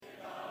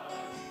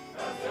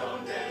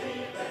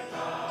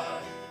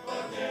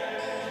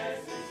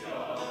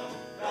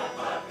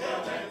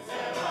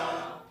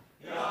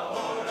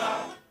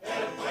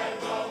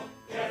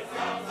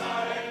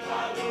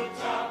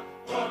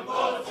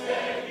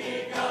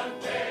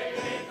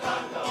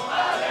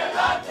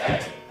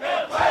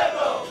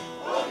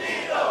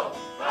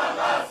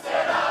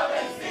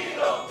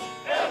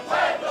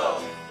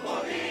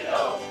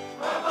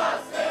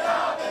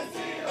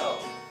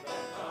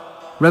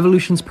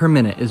Revolutions Per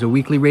Minute is a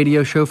weekly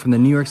radio show from the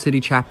New York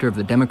City chapter of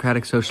the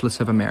Democratic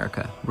Socialists of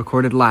America,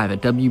 recorded live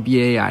at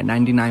WBAI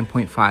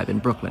 99.5 in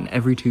Brooklyn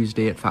every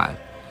Tuesday at 5.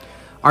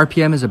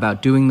 RPM is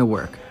about doing the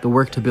work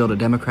to build a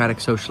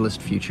democratic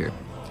socialist future.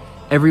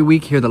 Every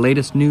week, hear the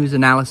latest news,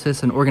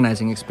 analysis, and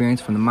organizing experience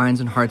from the minds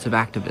and hearts of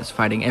activists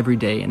fighting every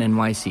day in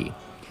NYC.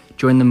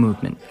 Join the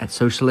movement at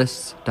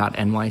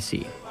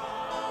socialists.nyc.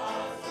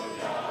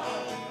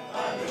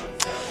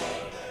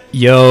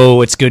 Yo,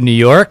 what's good, New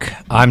York?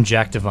 I'm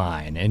Jack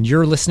Devine, and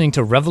you're listening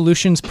to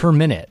Revolutions Per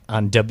Minute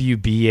on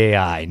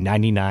WBAI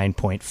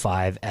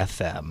 99.5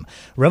 FM.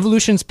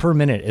 Revolutions Per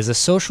Minute is a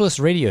socialist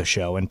radio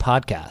show and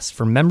podcast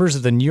for members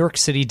of the New York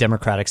City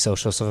Democratic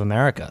Socialists of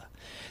America.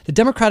 The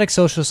Democratic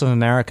Socialists of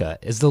America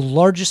is the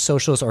largest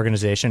socialist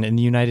organization in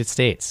the United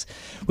States,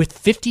 with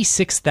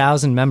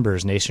 56,000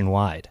 members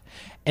nationwide.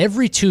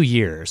 Every 2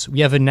 years, we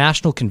have a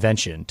national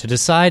convention to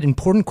decide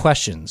important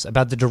questions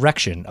about the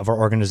direction of our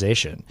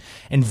organization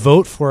and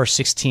vote for our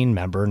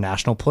 16-member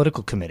National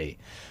Political Committee,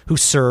 who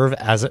serve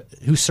as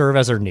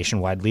our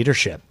nationwide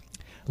leadership.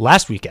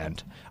 Last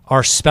weekend,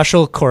 our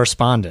special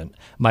correspondent,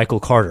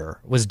 Michael Carter,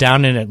 was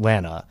down in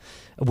Atlanta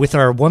with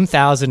our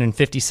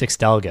 1,056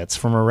 delegates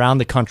from around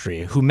the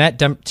country who met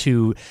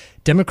to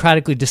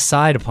democratically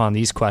decide upon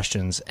these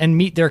questions and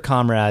meet their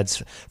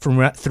comrades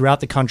from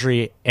throughout the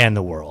country and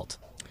the world.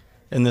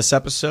 In this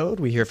episode,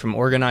 we hear from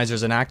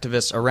organizers and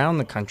activists around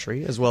the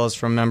country, as well as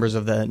from members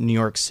of the New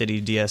York City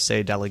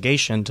DSA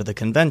delegation to the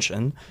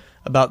convention,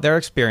 about their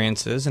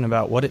experiences and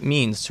about what it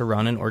means to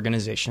run an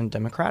organization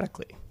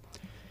democratically.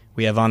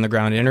 We have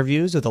on-the-ground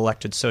interviews with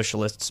elected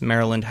socialists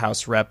Maryland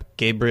House Rep.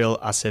 Gabriel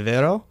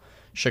Acevedo,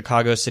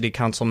 Chicago City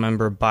Council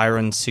member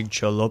Byron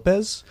Sigcho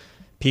Lopez,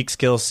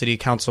 Peekskill City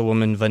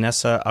Councilwoman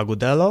Vanessa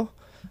Agudelo,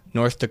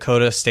 North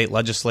Dakota State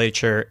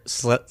Legislator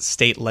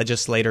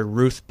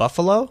Ruth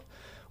Buffalo,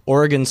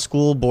 Oregon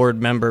School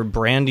Board member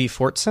Brandy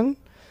Fortson,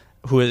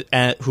 who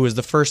is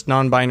the first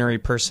non-binary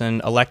person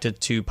elected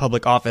to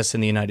public office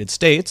in the United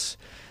States,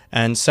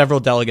 and several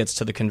delegates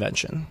to the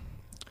convention.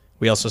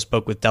 We also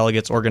spoke with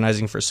delegates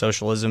organizing for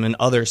socialism in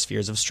other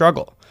spheres of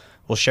struggle.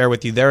 We'll share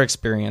with you their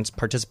experience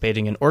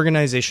participating in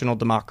organizational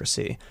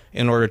democracy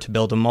in order to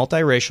build a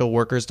multiracial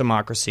workers'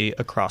 democracy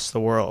across the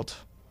world.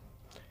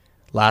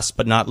 Last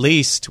but not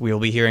least, we will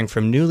be hearing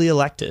from newly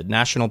elected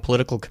National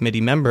Political Committee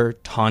member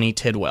Tawny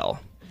Tidwell.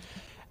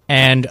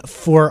 And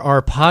for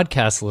our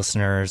podcast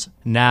listeners,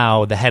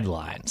 now the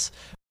headlines.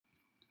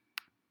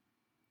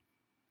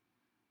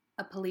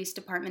 A police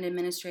department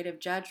administrative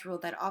judge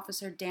ruled that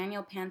Officer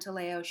Daniel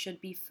Pantaleo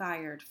should be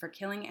fired for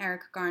killing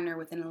Eric Garner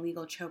with an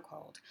illegal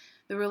chokehold.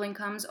 The ruling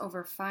comes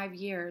over 5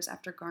 years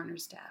after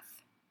Garner's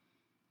death.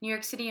 New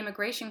York City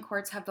immigration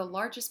courts have the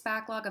largest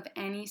backlog of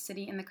any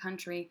city in the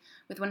country.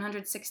 With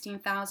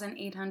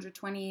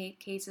 116,828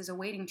 cases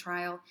awaiting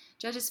trial,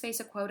 judges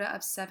face a quota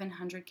of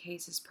 700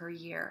 cases per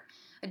year.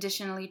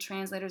 Additionally,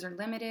 translators are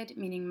limited,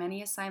 meaning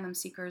many asylum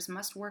seekers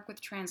must work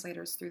with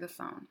translators through the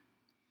phone.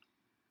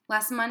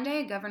 Last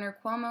Monday, Governor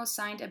Cuomo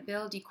signed a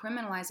bill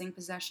decriminalizing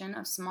possession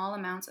of small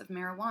amounts of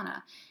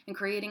marijuana and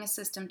creating a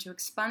system to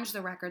expunge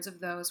the records of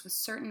those with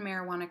certain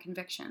marijuana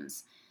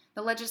convictions.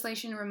 The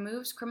legislation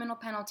removes criminal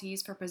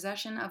penalties for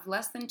possession of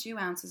less than 2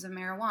 ounces of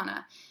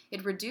marijuana.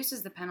 It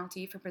reduces the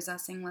penalty for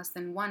possessing less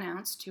than 1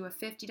 ounce to a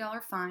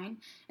 $50 fine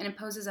and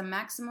imposes a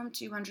maximum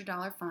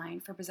 $200 fine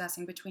for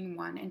possessing between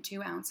 1 and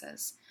 2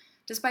 ounces.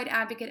 Despite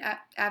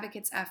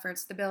advocates'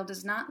 efforts, the bill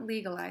does not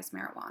legalize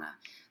marijuana.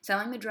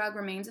 Selling the drug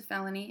remains a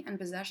felony, and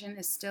possession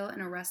is still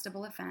an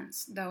arrestable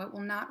offense, though it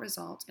will not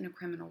result in a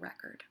criminal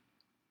record.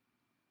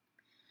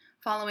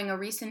 Following a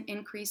recent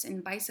increase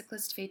in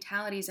bicyclist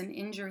fatalities and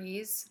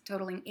injuries,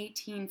 totaling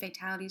 18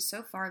 fatalities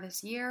so far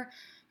this year,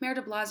 Mayor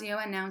de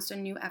Blasio announced a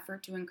new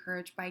effort to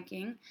encourage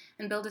biking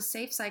and build a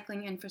safe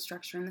cycling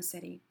infrastructure in the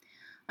city.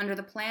 Under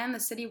the plan, the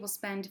city will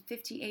spend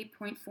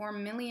 $58.4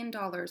 million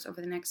over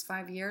the next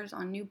 5 years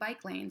on new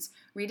bike lanes,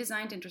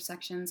 redesigned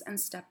intersections, and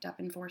stepped-up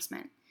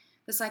enforcement.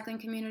 The cycling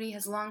community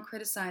has long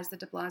criticized the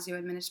de Blasio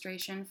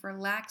administration for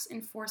lax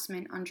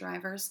enforcement on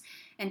drivers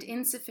and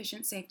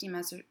insufficient safety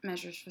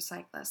measures for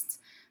cyclists,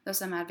 though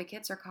some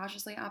advocates are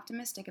cautiously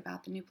optimistic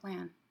about the new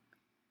plan.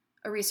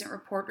 A recent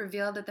report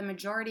revealed that the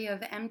majority of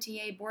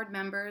MTA board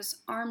members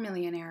are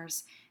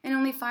millionaires, and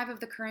only 5 of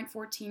the current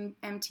 14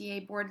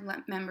 MTA board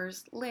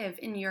members live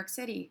in New York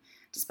City,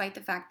 despite the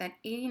fact that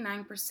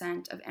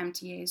 89% of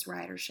MTA's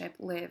ridership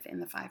live in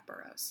the 5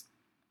 boroughs.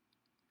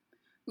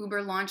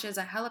 Uber launches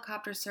a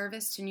helicopter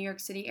service to New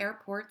York City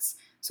airports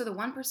so the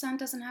 1%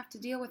 doesn't have to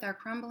deal with our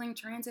crumbling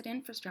transit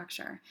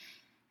infrastructure.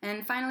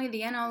 And finally,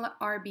 the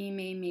NLRB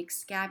may make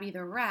Scabby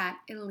the Rat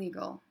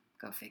illegal.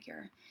 Go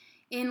figure.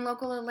 In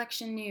local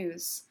election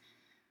news,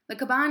 the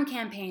Caban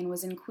campaign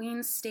was in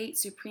Queens State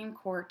Supreme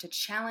Court to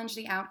challenge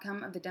the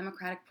outcome of the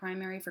Democratic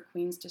primary for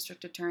Queens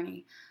District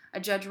Attorney.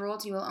 A judge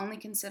ruled he will only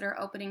consider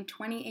opening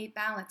 28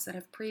 ballots that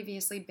have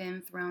previously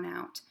been thrown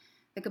out.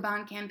 The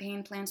Caban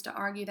campaign plans to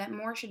argue that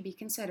more should be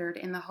considered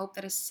in the hope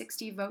that a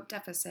 60-vote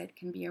deficit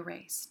can be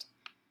erased.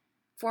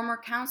 Former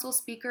council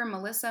speaker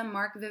Melissa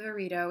Mark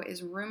Viverito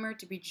is rumored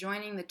to be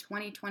joining the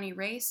 2020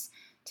 race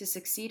to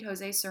succeed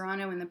Jose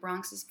Serrano in the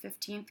Bronx's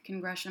 15th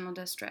congressional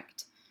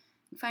district.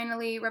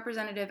 Finally,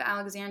 Representative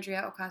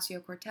Alexandria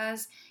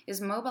Ocasio-Cortez is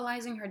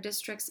mobilizing her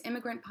district's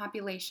immigrant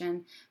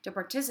population to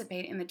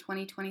participate in the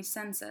 2020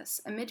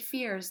 census amid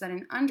fears that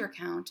an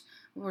undercount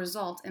will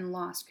result in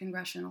lost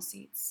congressional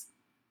seats.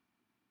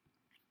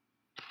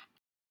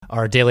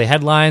 Our daily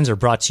headlines are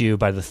brought to you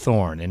by The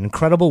Thorn, an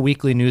incredible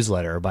weekly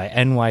newsletter by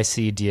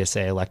NYC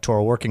DSA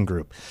Electoral Working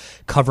Group,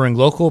 covering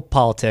local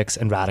politics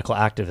and radical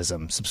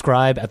activism.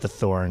 Subscribe at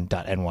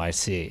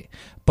thethorn.nyc.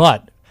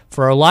 But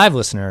for our live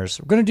listeners,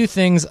 we're going to do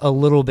things a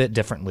little bit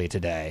differently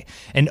today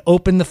and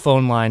open the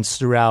phone lines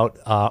throughout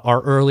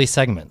our early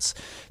segments.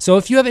 So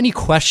if you have any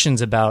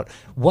questions about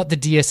what the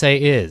DSA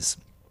is,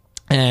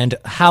 and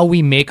how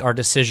we make our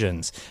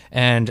decisions,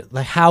 and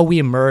how we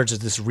emerge as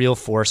this real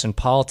force in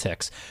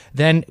politics,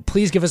 then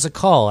please give us a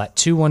call at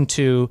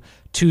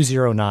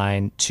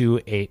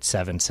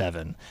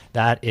 212-209-2877.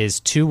 That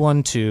is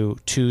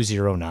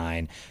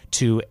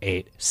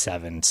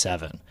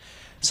 212-209-2877.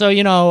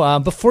 So,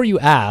 before you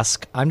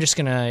ask, I'm just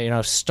going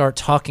to, start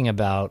talking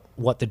about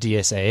what the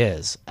DSA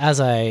is. As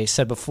I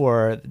said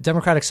before,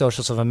 Democratic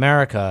Socialists of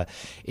America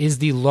is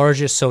the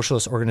largest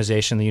socialist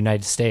organization in the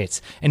United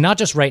States. And not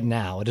just right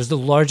now. It is the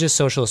largest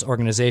socialist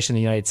organization in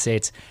the United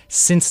States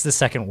since the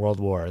Second World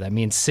War. That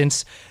means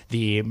since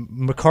the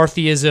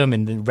McCarthyism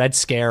and the Red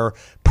Scare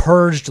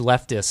purged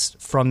leftists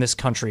from this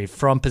country,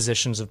 from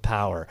positions of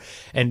power,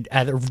 and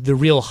at the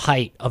real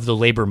height of the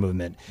labor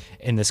movement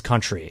in this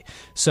country.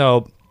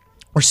 So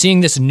we're seeing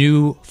this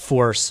new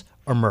force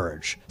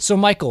emerge. So,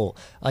 Michael,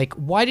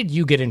 why did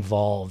you get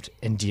involved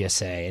in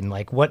DSA, and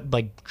what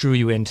drew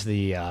you into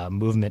the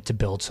movement to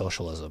build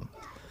socialism?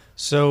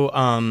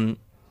 So,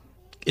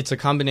 it's a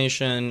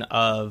combination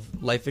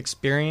of life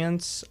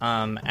experience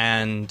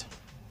and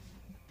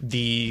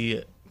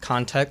the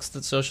context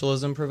that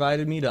socialism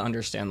provided me to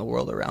understand the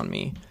world around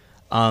me.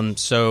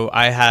 So,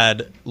 I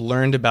had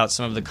learned about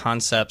some of the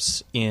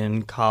concepts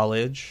in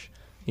college,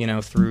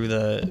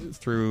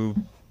 through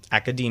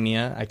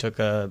academia. I took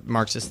a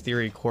Marxist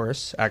theory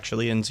course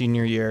actually in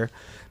senior year,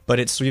 but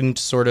it seemed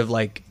sort of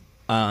like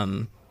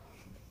a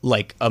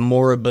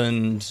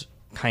moribund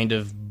kind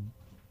of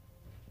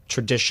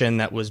tradition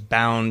that was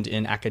bound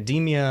in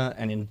academia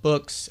and in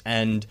books,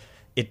 and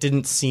it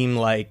didn't seem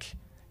like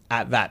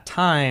at that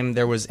time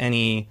there was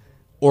any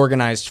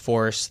organized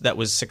force that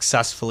was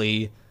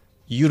successfully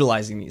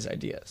utilizing these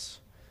ideas.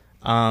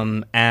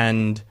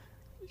 And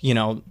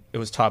it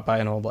was taught by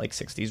an old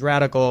 60s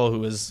radical who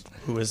was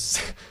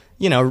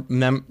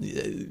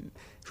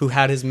who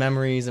had his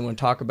memories and would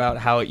talk about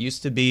how it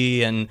used to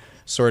be, and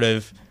sort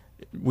of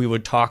we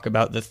would talk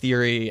about the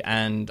theory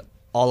and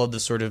all of the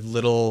sort of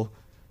little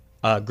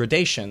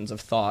gradations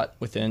of thought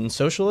within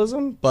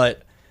socialism,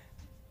 but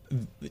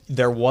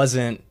there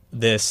wasn't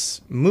this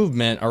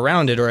movement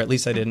around it, or at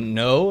least I didn't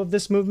know of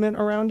this movement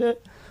around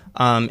it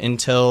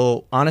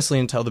until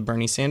the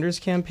Bernie Sanders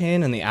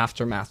campaign and the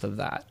aftermath of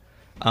that.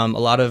 A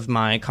lot of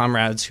my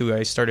comrades who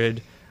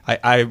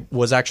I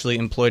was actually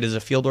employed as a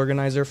field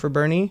organizer for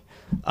Bernie,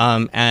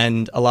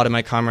 and a lot of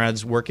my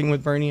comrades working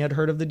with Bernie had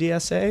heard of the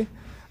DSA.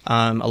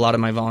 A lot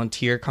of my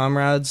volunteer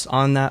comrades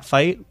on that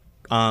fight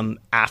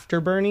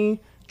after Bernie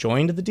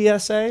joined the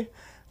DSA.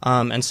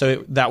 And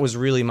so that was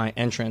really my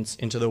entrance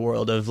into the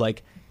world of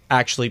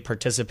actually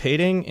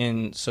participating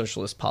in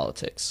socialist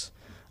politics,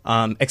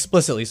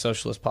 explicitly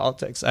socialist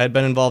politics. I had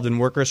been involved in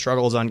worker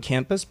struggles on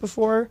campus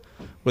before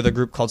with a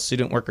group called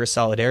Student Worker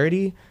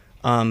Solidarity,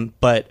 and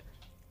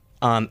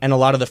a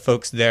lot of the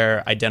folks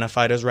there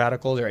identified as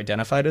radicals or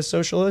identified as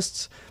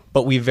socialists,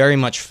 but we very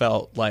much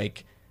felt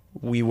like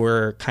we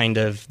were kind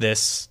of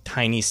this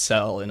tiny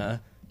cell in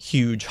a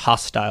huge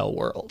hostile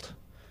world,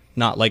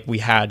 not like we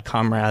had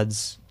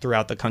comrades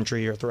throughout the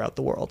country or throughout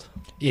the world.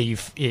 Yeah,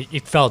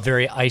 it felt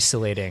very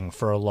isolating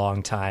for a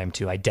long time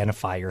to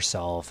identify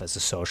yourself as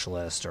a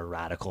socialist or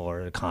radical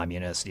or a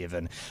communist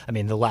even. I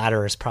mean, the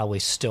latter is probably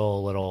still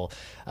a little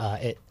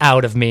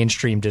out of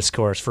mainstream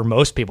discourse for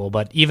most people,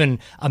 but even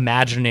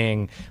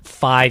imagining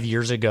 5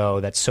 years ago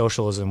that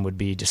socialism would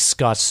be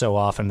discussed so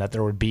often, that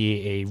there would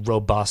be a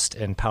robust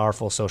and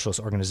powerful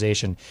socialist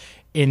organization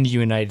in the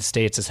United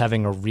States as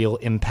having a real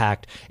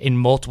impact in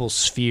multiple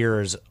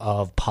spheres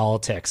of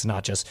politics,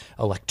 not just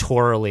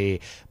electorally,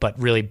 but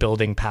really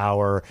building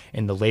power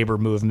in the labor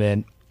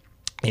movement,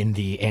 in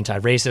the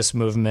anti-racist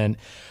movement,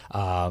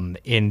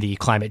 in the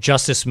climate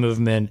justice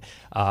movement,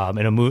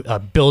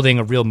 building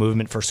a real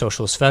movement for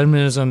socialist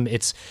feminism.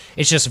 It's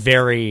just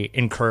very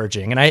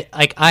encouraging. And I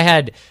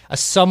had a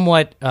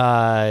somewhat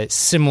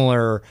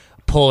similar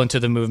pull into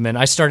the movement.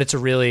 I started to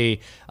really,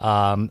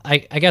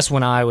 I guess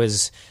when I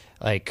was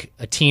like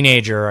a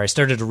teenager, I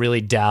started to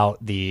really doubt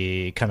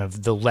the kind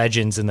of the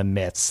legends and the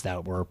myths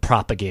that were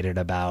propagated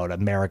about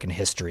American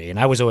history. And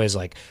I was always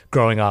like,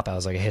 growing up, I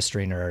was like a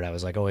history nerd. I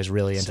was like always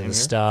really into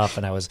this stuff,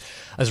 and I was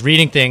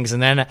reading things,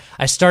 and then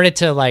I started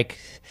to like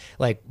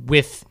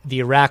with the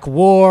Iraq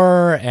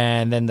War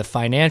and then the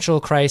financial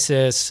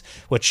crisis,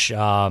 which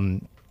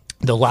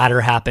the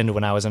latter happened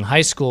when I was in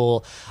high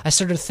school. I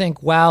started to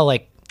think, wow,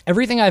 like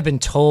everything I've been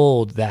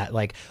told that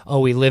like, oh,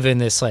 we live in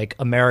this like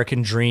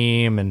American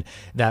dream and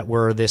that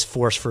we're this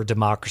force for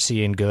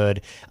democracy and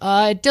good,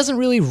 it doesn't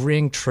really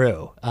ring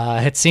true.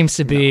 It seems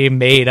to be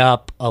made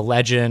up, a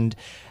legend,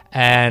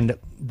 and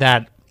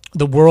that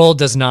the world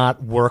does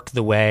not work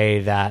the way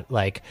that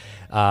like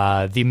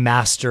the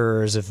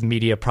masters of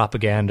media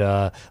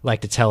propaganda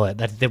like to tell it,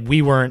 that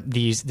we weren't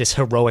this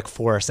heroic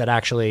force, that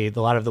actually a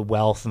lot of the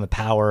wealth and the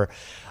power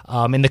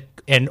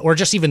or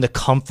just even the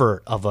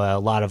comfort of a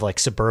lot of like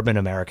suburban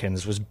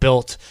Americans was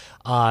built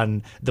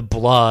on the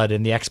blood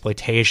and the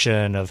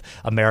exploitation of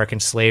American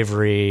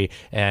slavery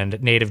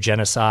and native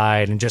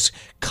genocide and just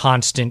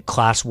constant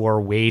class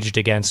war waged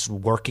against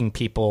working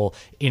people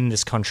in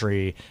this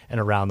country and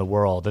around the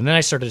world. And then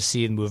I started to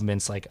see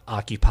movements like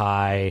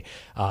Occupy,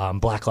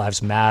 Black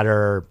Lives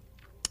Matter,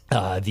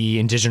 the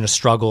indigenous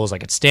struggles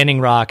like at Standing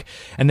Rock,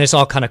 and this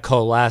all kind of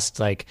coalesced,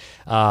 like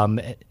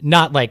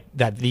not like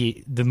that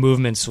the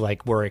movements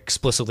like were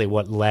explicitly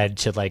what led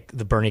to like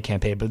the Bernie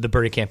campaign, but the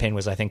Bernie campaign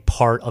was, I think,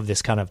 part of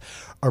this kind of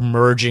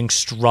emerging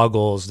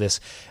struggles, this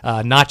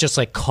not just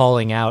like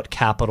calling out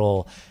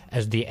capital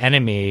as the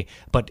enemy,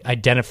 but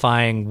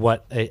identifying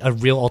what a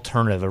real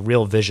alternative, a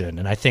real vision.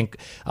 And I think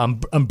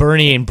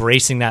Bernie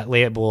embracing that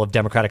label of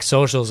democratic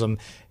socialism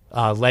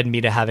led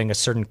me to having a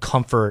certain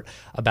comfort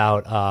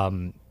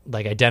about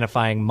like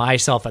identifying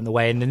myself in the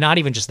way, and not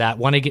even just that,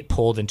 wanting to get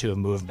pulled into a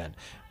movement,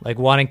 like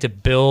wanting to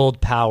build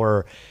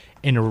power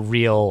in a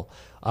real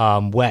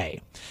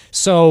way.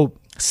 So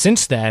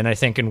since then, I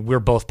think, and we're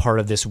both part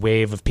of this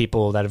wave of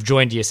people that have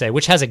joined DSA,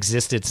 which has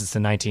existed since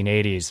the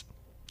 1980s,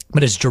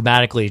 but has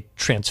dramatically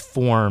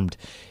transformed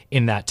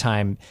in that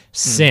time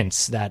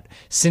since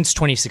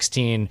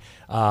 2016,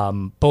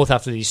 both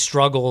after these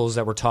struggles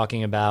that we're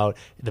talking about,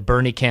 the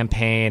Bernie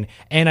campaign,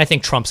 and I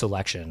think Trump's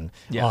election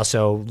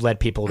also led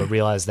people to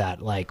realize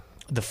that like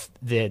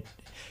the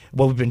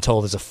what we've been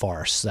told is a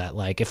farce, that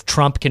like if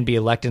Trump can be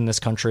elected in this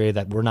country,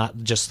 that we're not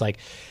just like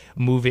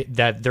moving,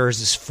 that there's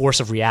this force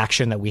of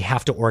reaction that we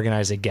have to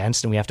organize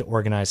against, and we have to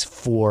organize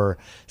for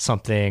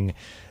something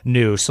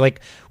new. So like,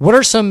 what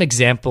are some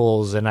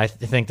examples, and I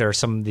think there are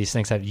some of these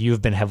things that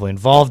you've been heavily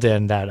involved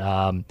in that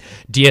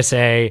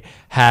DSA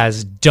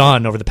has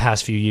done over the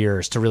past few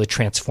years to really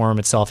transform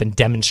itself and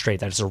demonstrate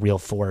that it's a real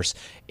force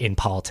in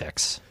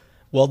politics?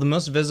 Well, the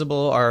most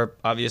visible are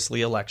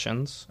obviously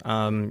elections.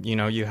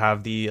 You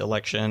have the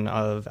election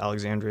of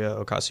Alexandria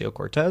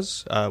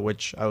Ocasio-Cortez,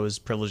 which I was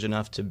privileged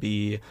enough to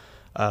be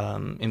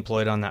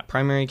employed on that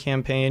primary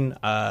campaign,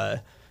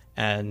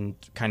 and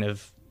kind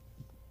of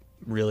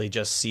really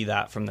just see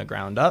that from the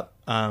ground up,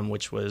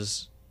 which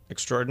was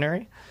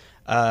extraordinary.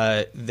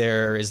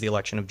 There is the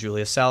election of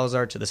Julia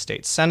Salazar to the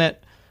state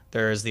Senate.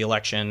 There is the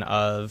election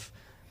of,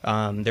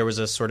 there was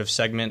a sort of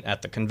segment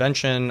at the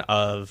convention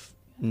of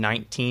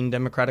 19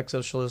 Democratic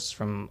Socialists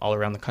from all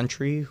around the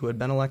country who had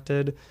been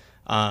elected,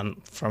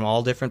 from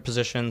all different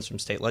positions, from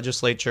state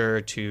legislature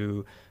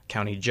to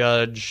county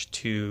judge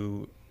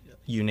to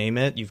you name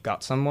it, you've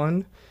got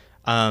someone.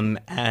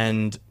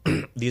 And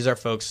these are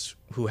folks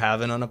who have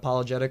an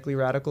unapologetically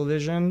radical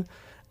vision,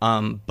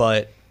 and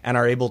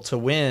are able to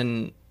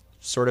win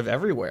sort of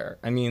everywhere.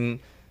 I mean,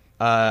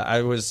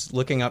 I was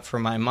looking up for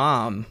my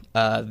mom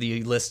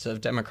the list of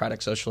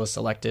Democratic Socialists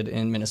elected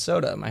in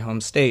Minnesota, my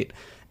home state,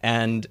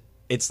 and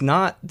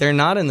they're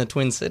not in the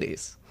Twin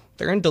Cities.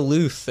 They're in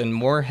Duluth and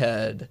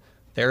Moorhead.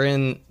 They're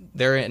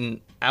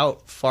in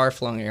out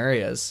far-flung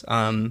areas.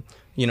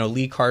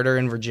 Lee Carter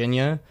in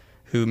Virginia,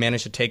 who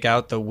managed to take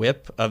out the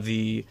whip of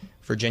the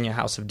Virginia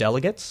House of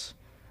Delegates.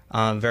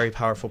 Very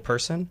powerful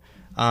person.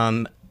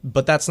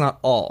 But that's not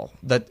all.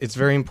 That it's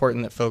very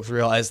important that folks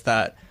realize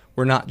that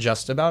we're not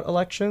just about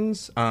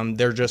elections.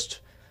 They're just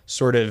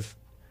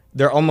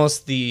they're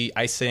almost the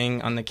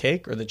icing on the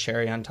cake or the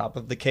cherry on top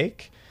of the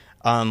cake.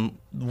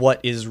 What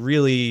is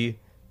really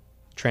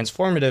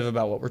transformative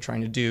about what we're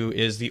trying to do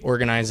is the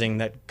organizing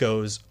that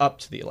goes up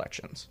to the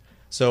elections.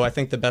 So I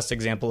think the best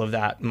example of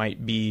that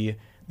might be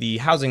the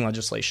housing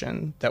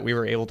legislation that we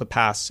were able to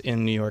pass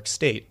in New York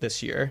State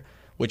this year,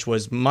 which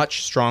was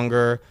much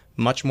stronger,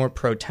 much more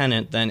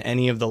pro-tenant than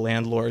any of the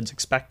landlords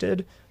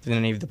expected, than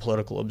any of the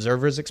political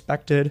observers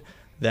expected,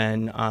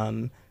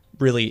 than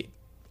really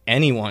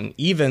anyone,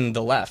 even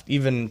the left,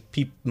 even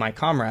my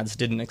comrades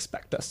didn't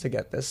expect us to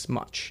get this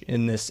much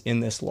in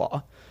this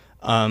law.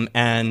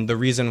 And the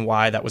reason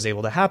why that was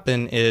able to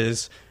happen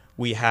is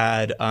we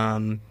had,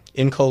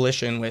 in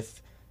coalition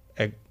with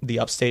the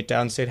Upstate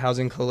Downstate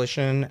Housing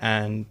Coalition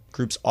and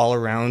groups all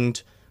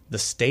around the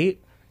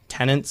state,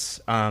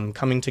 tenants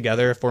coming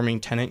together,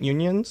 forming tenant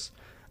unions,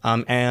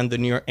 and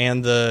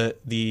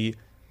the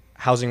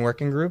housing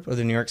working group of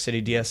the New York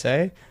City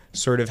DSA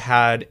sort of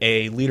had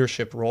a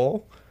leadership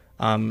role.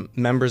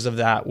 Members of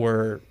that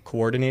were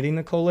coordinating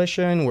the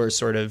coalition, were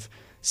sort of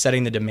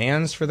setting the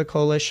demands for the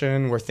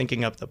coalition, were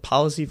thinking up the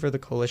policy for the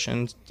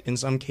coalition in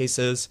some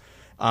cases,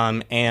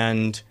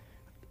 and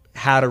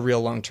had a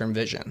real long-term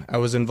vision. I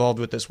was involved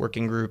with this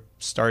working group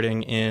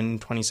starting in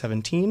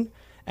 2017,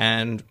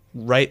 and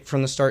right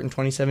from the start in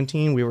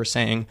 2017, we were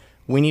saying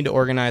we need to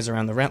organize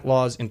around the rent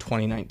laws in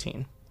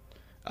 2019.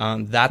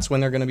 That's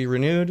when they're going to be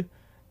renewed.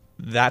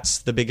 That's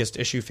the biggest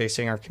issue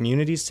facing our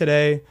communities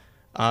today,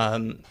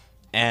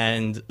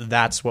 and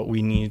that's what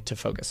we need to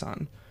focus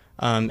on.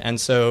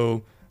 And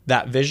so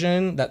that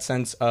vision, that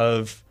sense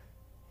of,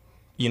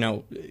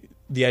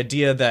 the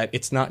idea that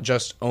it's not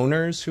just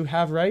owners who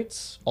have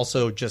rights,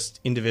 also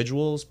just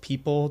individuals,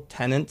 people,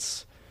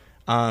 tenants,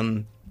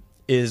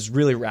 is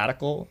really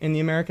radical in the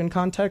American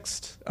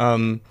context.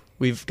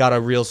 We've got a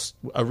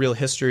real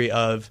history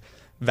of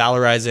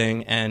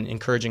valorizing and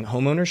encouraging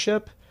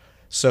homeownership.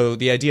 So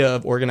the idea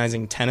of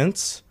organizing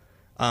tenants,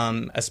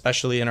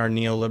 especially in our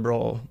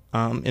neoliberal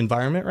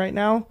environment right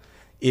now,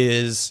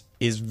 is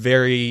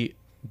very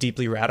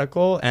deeply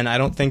radical. And I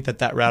don't think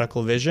that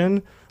radical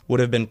vision would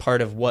have been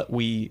part of what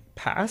we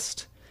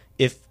passed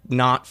if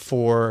not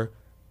for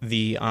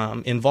the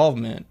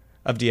involvement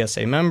of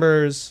DSA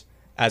members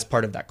as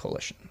part of that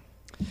coalition.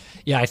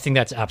 Yeah, I think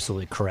that's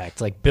absolutely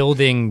correct. Like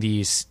building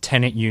these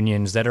tenant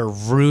unions that are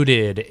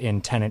rooted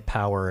in tenant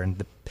power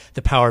and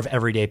the power of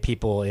everyday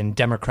people in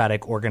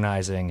democratic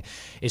organizing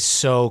is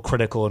so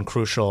critical and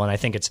crucial. And I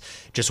think it's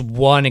just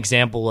one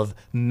example of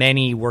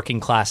many working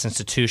class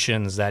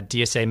institutions that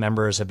DSA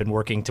members have been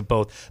working to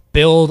both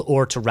build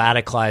or to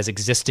radicalize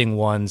existing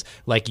ones,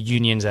 like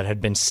unions that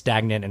had been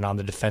stagnant and on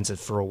the defensive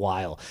for a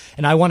while.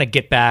 And I want to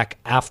get back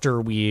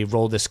after we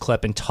roll this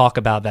clip and talk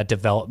about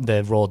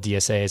the role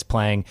DSA is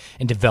playing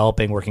in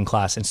developing working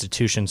class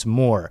institutions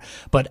more.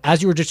 But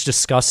as you were just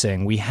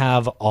discussing, we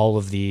have all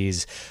of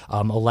these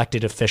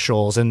elected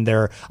officials, and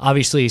they're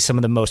obviously some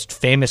of the most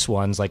famous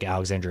ones, like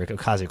Alexandria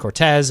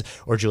Ocasio-Cortez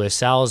or Julia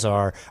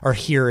Salazar, are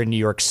here in New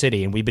York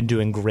City, and we've been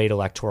doing great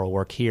electoral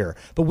work here.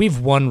 But we've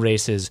won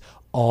races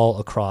all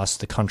across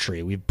the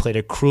country. We've played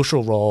a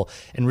crucial role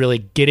in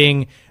really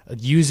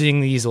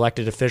using these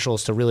elected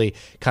officials to really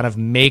kind of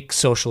make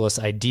socialist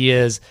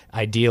ideas,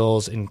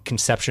 ideals, and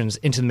conceptions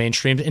into the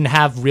mainstream and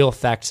have real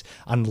effects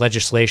on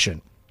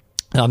legislation.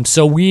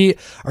 So we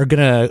are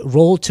going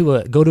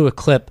to go to a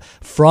clip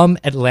from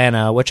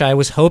Atlanta, which I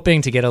was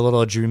hoping to get a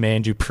little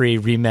Jermaine Dupri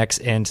remix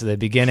into the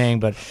beginning,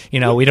 but we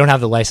don't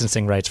have the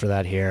licensing rights for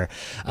that here.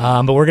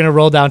 But we're going to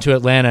roll down to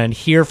Atlanta and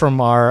hear from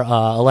our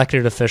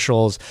elected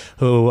officials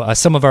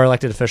some of our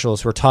elected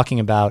officials who are talking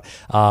about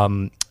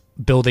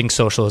building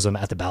socialism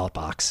at the ballot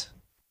box.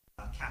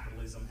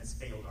 Capitalism has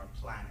failed our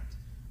planet.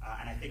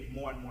 And I think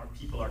more and more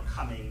people are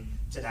coming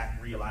to that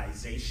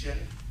realization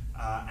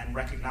and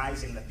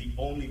recognizing that the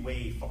only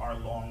way for our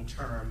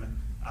long-term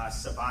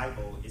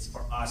survival is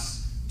for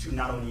us to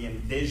not only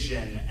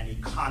envision an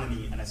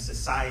economy and a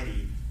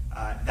society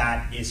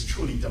that is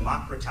truly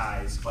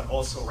democratized, but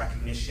also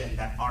recognition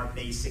that our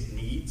basic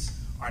needs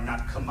are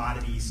not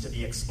commodities to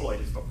be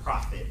exploited for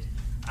profit.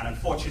 And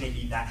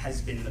unfortunately, that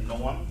has been the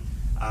norm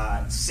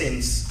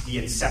since the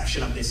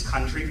inception of this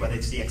country, whether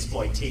it's the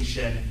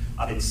exploitation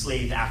of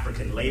enslaved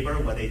African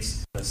labor, whether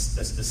it's the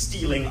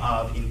stealing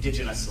of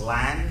indigenous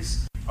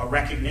lands, a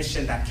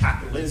recognition that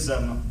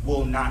capitalism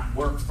will not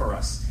work for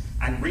us.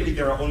 And really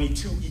there are only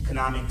two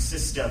economic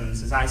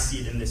systems, as I see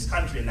it in this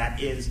country, and that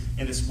is,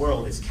 in this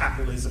world, is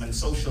capitalism and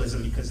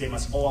socialism, because they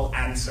must all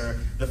answer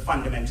the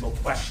fundamental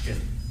question: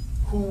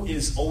 who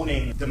is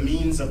owning the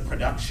means of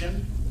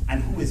production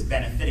and who is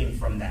benefiting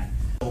from that?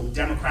 So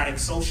democratic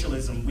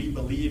socialism, we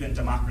believe in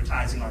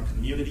democratizing our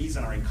communities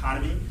and our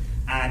economy,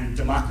 and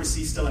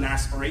democracy is still an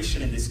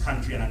aspiration in this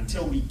country, and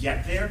until we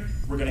get there,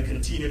 we're going to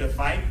continue to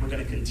fight, we're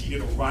going to continue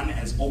to run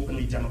as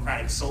openly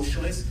democratic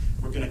socialists,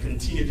 we're going to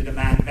continue to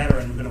demand better,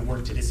 and we're going to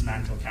work to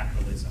dismantle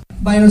capitalism.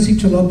 Byron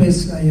Ciccio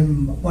Lopez, I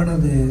am one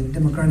of the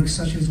Democratic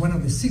Socialists, one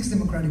of the 6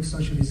 Democratic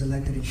Socialists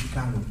elected in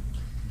Chicago.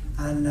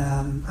 And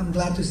I'm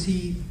glad to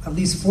see at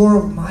least 4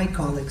 of my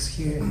colleagues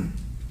here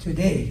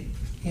today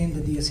in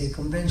the DSA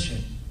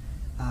convention.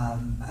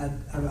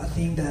 I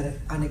think that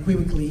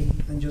unequivocally,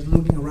 and just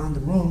looking around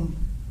the room,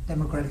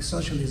 democratic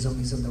socialism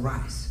is on the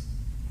rise.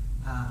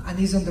 And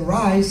is on the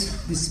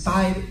rise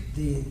despite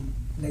the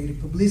negative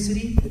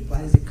publicity,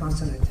 despite the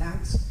constant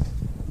attacks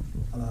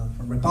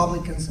from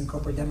Republicans and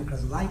corporate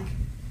Democrats alike,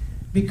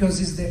 because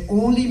it's the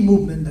only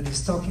movement that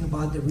is talking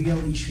about the real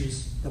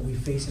issues that we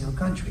face in our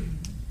country.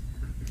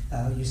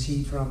 You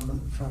see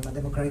from a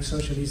democratic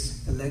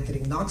socialist elected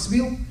in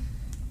Knoxville,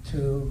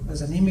 to,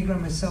 as an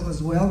immigrant myself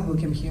as well, who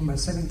came here at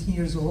 17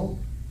 years old,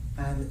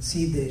 and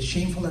see the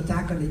shameful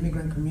attack on the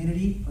immigrant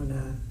community on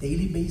a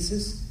daily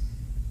basis,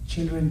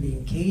 children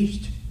being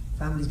caged,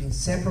 families being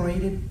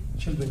separated,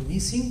 children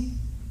missing.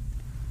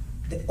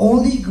 The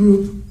only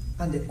group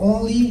and the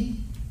only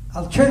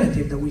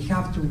alternative that we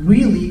have to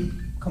really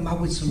come up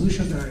with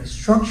solutions that are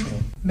structural.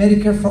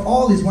 Medicare for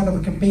All is one of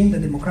the campaigns the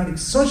Democratic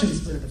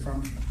Socialists put at the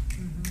front.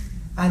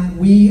 And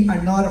we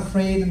are not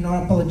afraid and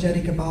not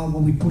apologetic about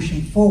what we're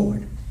pushing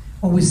forward.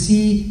 When we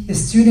see the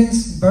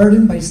students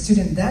burdened by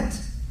student debt,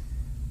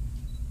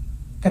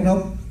 can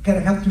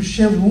have to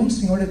share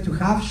rooms in order to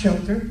have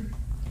shelter.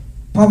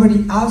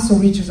 Poverty also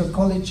reaches our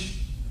college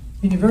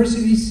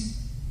universities.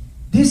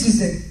 This is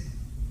a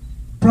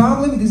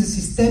problem, this is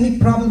a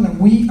systemic problem, and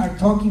we are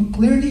talking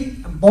clearly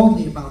and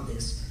boldly about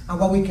this and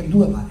what we can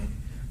do about it.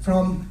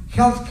 From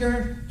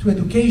healthcare to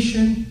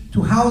education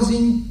to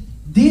housing,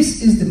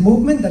 this is the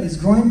movement that is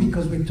growing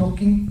because we're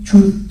talking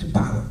truth to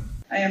power.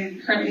 I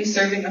am currently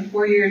serving a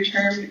 4-year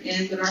term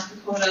in the North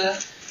Dakota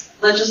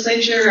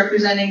Legislature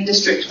representing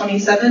District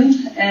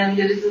 27, and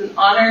it is an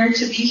honor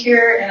to be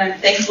here, and I'm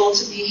thankful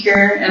to be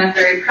here, and I'm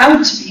very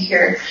proud to be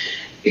here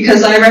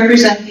because I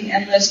represent the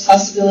endless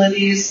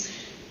possibilities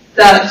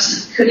that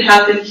could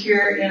happen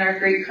here in our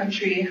great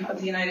country of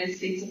the United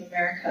States of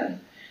America.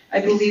 I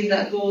believe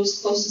that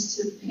those closest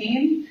to the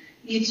pain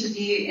need to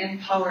be in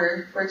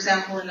power, for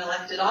example, in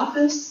elected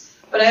office.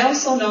 But I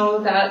also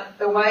know that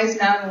the wise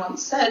man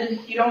once said,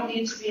 you don't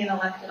need to be in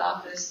elected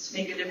office to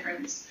make a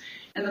difference.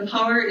 And the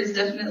power is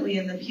definitely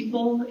in the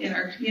people, in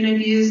our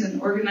communities, and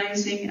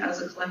organizing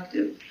as a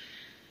collective.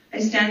 I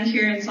stand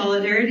here in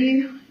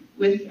solidarity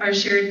with our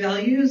shared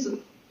values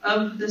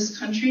of this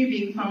country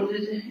being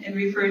founded and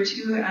referred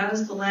to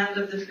as the land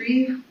of the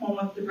free, home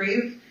of the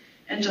brave,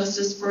 and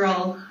justice for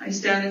all. I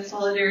stand in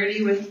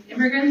solidarity with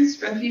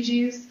immigrants,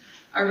 refugees,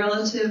 our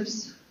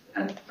relatives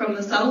from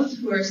the South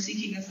who are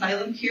seeking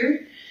asylum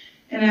here,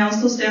 and I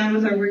also stand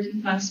with our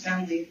working class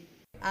family.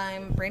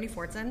 I'm Brandy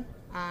Fortson.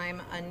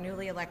 I'm a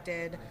newly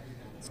elected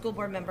school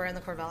board member in the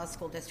Corvallis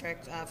School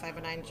District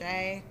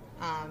 509J.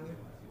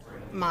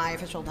 My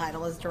official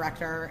title is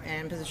director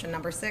and position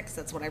number 6.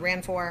 That's what I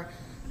ran for.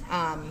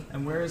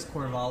 And where is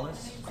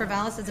Corvallis?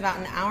 Corvallis is about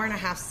an hour and a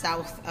half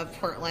south of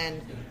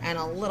Portland and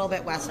a little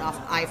bit west off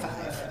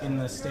I-5. In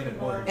the state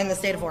of Oregon. In the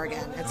state of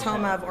Oregon. It's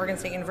home of Oregon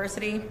State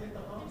University.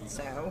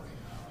 So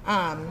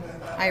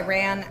I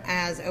ran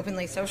as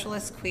openly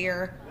socialist,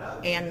 queer,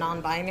 and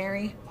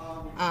non-binary.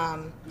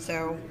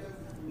 So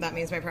that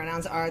means my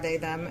pronouns are they,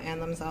 them, and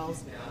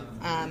themselves.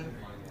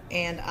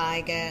 And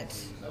I get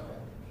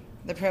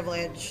the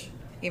privilege,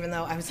 even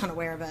though I was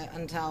unaware of it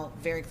until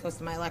very close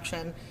to my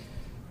election,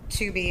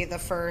 to be the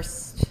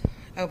first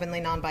openly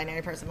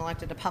non-binary person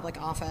elected to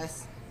public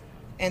office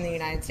in the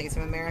United States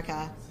of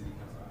America.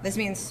 This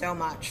means so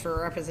much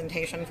for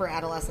representation for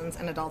adolescents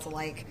and adults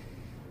alike,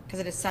 because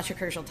it is such a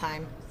crucial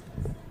time.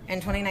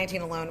 In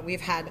 2019 alone, we've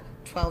had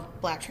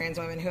 12 black trans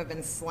women who have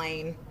been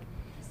slain,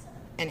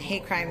 and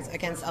hate crimes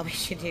against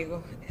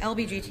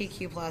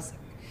LGBTQ+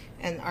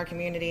 and our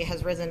community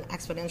has risen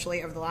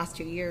exponentially over the last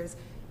 2 years,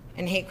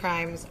 and hate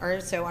crimes are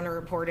so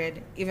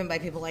underreported, even by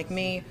people like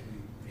me,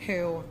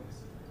 who,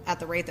 at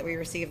the rate that we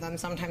receive them,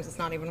 sometimes it's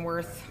not even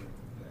worth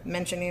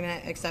mentioning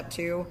it except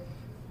to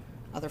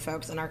other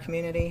folks in our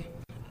community.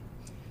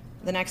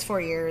 The next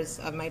 4 years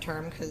of my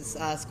term, because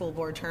school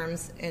board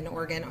terms in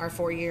Oregon are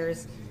 4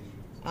 years,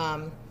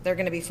 they're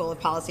going to be full of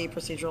policy,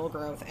 procedural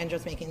growth, and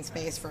just making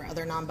space for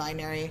other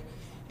non-binary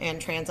and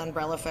trans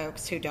umbrella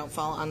folks who don't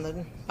fall on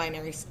the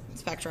binary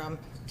spectrum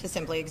to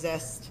simply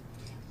exist.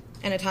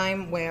 In a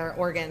time where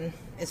Oregon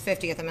is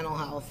 50th in mental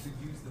health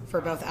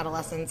for both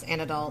adolescents and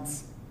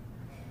adults,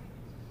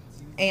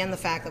 and the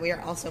fact that we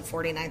are also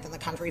 49th in the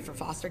country for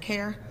foster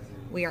care,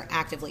 we are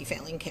actively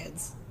failing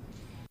kids.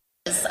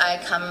 I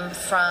come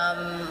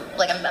from,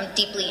 I'm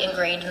deeply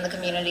ingrained in the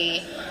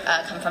community,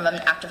 come from an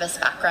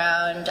activist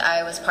background.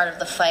 I was part of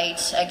the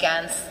fight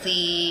against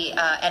the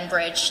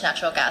Enbridge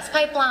natural gas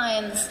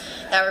pipelines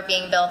that were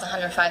being built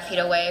 105 feet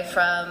away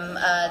from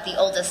the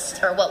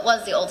oldest, or what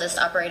was the oldest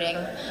operating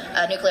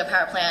nuclear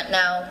power plant,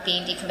 now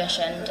being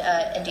decommissioned,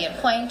 Indian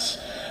Point.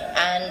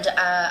 And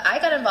I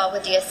got involved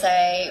with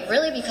DSA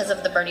really because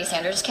of the Bernie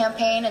Sanders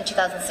campaign in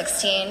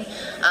 2016.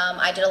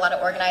 I did a lot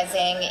of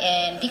organizing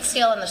in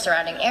Peekskill and the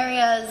surrounding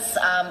areas,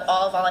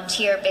 all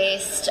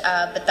volunteer-based,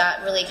 but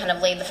that really kind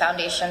of laid the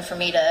foundation for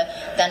me to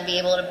then be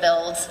able to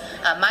build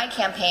my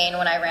campaign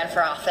when I ran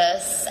for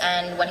office.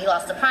 And when he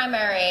lost the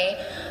primary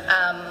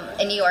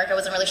in New York, I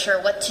wasn't really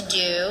sure what to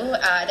do.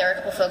 There were a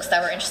couple folks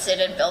that were interested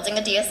in building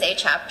a DSA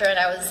chapter, and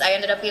I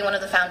ended up being one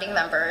of the founding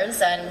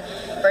members. And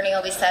Bernie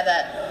always said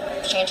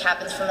that change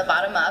happens from the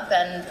bottom up,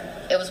 and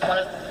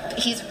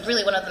he's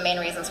really one of the main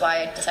reasons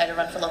why I decided to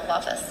run for local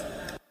office.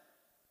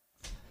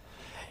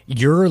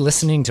 You're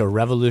listening to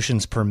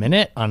Revolutions Per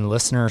Minute on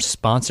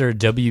listener-sponsored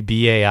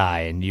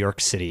WBAI in New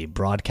York City,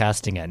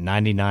 broadcasting at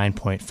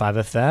 99.5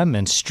 FM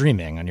and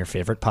streaming on your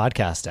favorite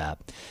podcast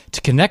app.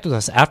 To connect with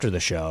us after the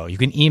show, you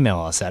can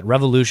email us at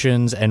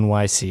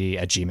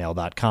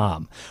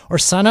revolutionsnyc@gmail.com or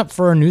sign up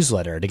for our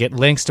newsletter to get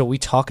links to what we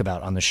talk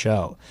about on the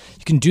show.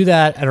 You can do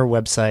that at our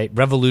website,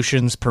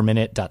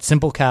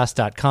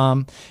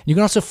 revolutionsperminute.simplecast.com. You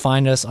can also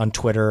find us on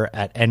Twitter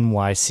at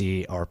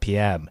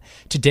NYCRPM.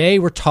 Today,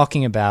 we're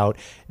talking about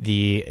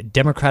the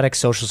Democratic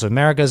Socialists of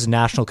America's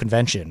National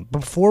Convention.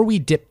 Before we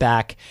dip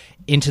back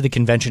into the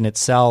convention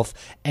itself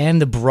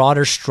and the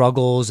broader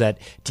struggles that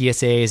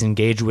DSA is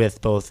engaged with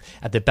both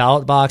at the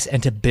ballot box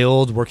and to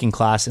build working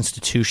class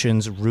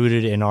institutions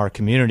rooted in our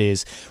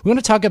communities, we want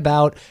to talk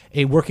about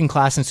a working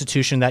class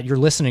institution that you're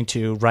listening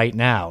to right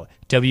now,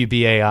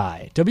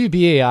 WBAI.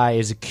 WBAI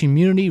is a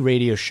community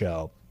radio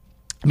show.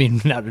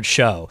 Not a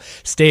show,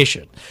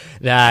 station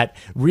that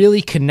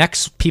really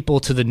connects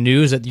people to the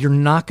news that you're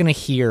not going to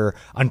hear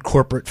on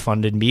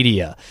corporate-funded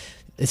media.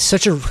 It's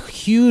such a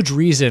huge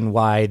reason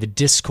why the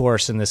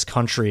discourse in this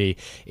country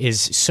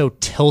is so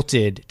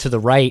tilted to the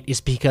right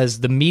is because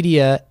the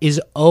media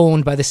is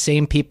owned by the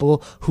same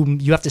people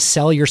whom you have to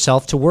sell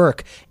yourself to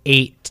work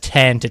 8,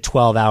 10 to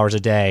 12 hours a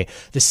day.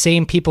 The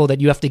same people that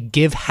you have to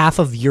give half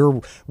of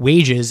your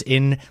wages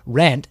in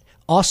rent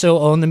also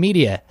own the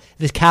media.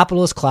 The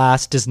capitalist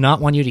class does not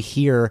want you to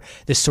hear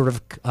this sort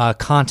of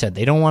content.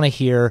 They don't want to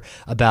hear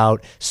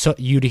about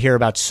you to hear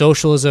about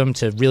socialism,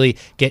 to really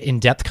get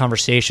in-depth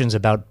conversations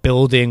about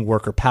building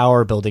worker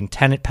power, building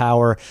tenant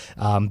power,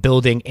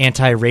 building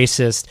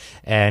anti-racist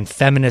and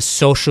feminist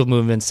social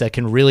movements that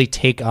can really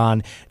take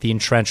on the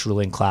entrenched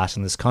ruling class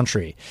in this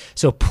country.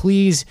 So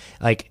please,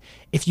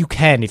 if you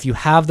can, if you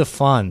have the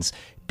funds,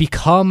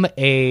 become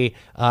a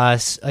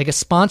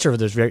sponsor of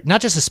this, not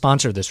just a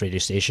sponsor of this radio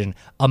station,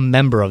 a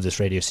member of this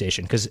radio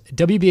station, because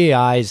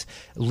WBAI's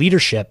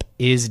leadership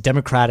is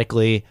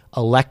democratically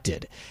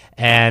elected,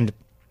 and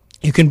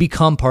you can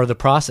become part of the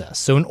process.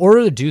 So in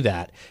order to do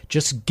that,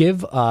 just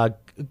give a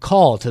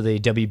call to the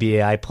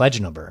WBAI pledge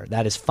number.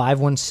 That is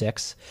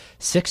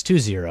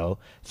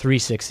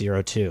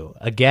 516-620-3602.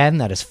 Again,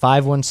 that is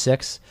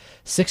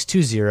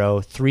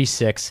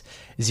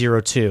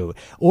 516-620-3602.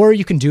 Or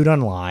you can do it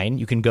online.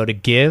 You can go to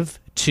give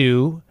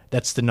to,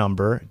 that's the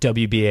number,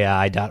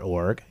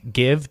 WBAI.org,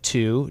 give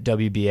to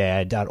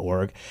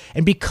WBAI.org,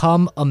 and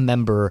become a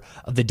member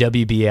of the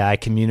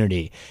WBAI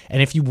community.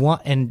 And if you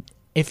want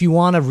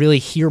to really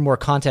hear more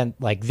content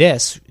like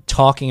this,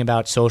 talking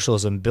about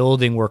socialism,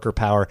 building worker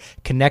power,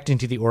 connecting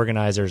to the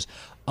organizers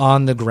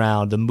on the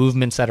ground, the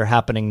movements that are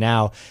happening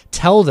now,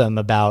 tell them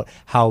about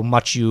how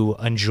much you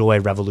enjoy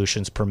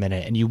Revolutions Per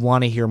Minute and you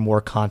want to hear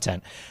more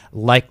content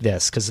like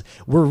this, because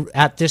we're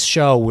at this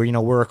show where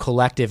we're a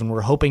collective and we're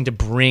hoping to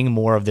bring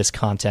more of this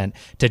content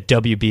to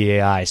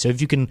WBAI. So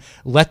if you can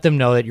let them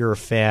know that you're a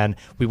fan,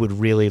 we would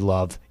really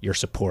love your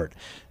support.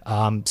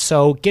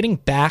 So getting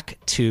back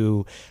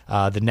to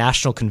the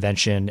national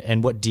convention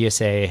and what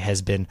DSA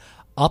has been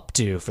up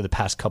to for the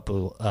past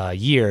couple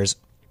years,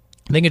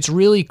 I think it's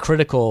really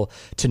critical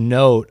to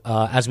note,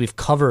 as we've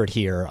covered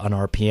here on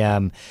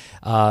RPM,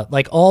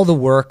 all the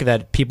work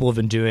that people have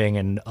been doing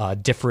in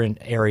different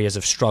areas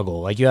of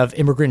struggle. Like you have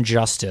immigrant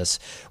justice,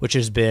 which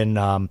has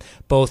been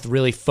both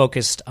really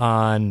focused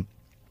on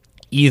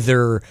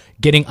either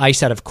getting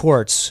ICE out of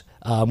courts,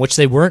 which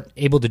they weren't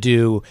able to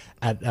do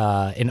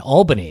in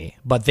Albany,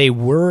 but they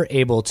were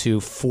able to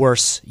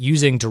force,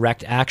 using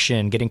direct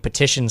action, getting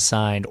petitions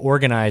signed,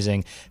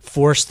 organizing,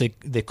 force the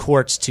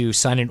courts to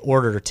sign an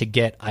order to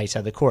get ICE out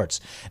of the courts.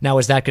 Now,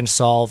 is that going to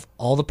solve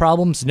all the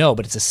problems? No,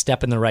 but it's a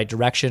step in the right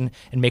direction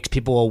and makes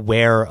people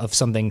aware of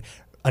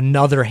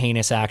another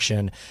heinous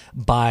action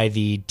by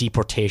the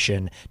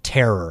deportation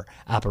terror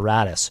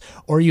apparatus.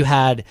 Or you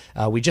had,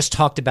 we just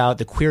talked about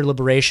the Queer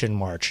Liberation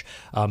March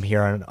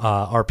here on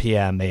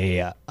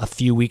RPM a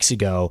few weeks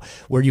ago,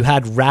 where you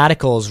had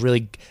radicals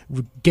really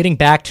getting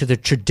back to the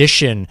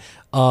tradition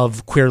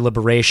of queer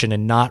liberation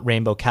and not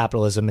rainbow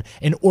capitalism,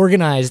 and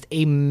organized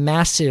a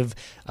massive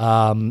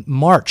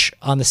march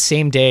on the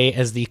same day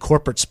as the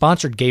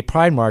corporate-sponsored Gay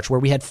Pride March, where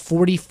we had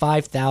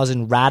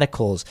 45,000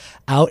 radicals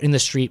out in the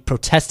street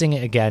protesting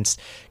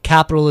against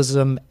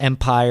capitalism,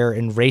 empire,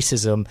 and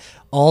racism,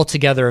 all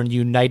together in a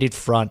united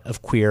front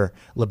of queer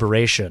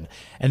liberation.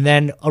 And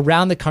then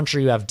around the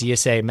country, you have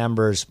DSA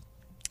members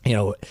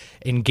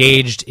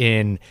engaged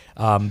in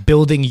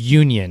building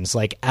unions,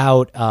 like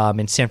out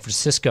in San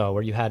Francisco,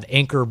 where you had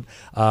Anchor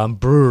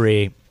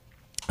Brewery.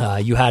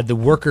 You had the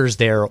workers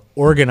there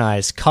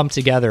organized, come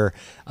together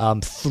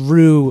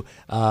through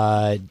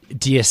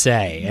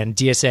DSA, and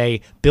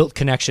DSA built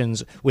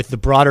connections with the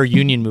broader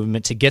union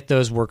movement to get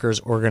those workers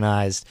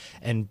organized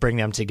and bring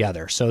them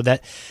together. So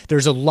that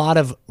there's a lot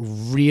of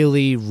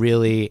really,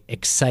 really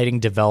exciting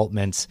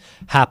developments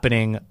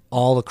happening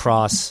all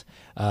across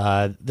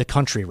the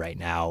country right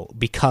now,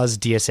 because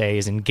DSA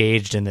is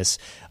engaged in this,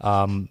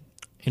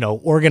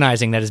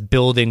 organizing that is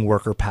building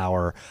worker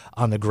power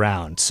on the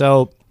ground.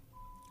 So,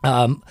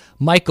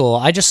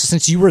 Michael,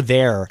 since you were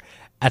there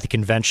at the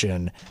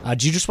convention,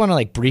 do you just want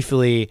to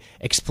briefly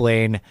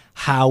explain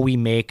how we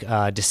make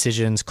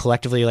decisions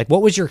collectively?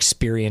 What was your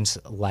experience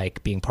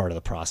like being part of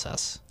the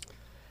process?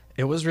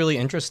 It was really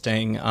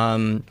interesting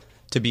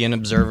to be an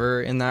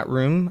observer in that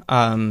room,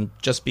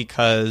 just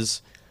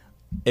because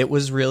there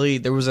was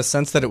a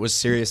sense that it was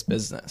serious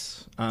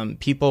business.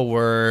 People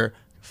were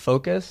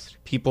focused.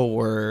 People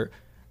were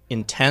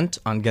intent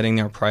on getting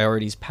their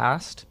priorities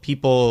passed.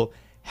 People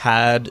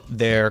had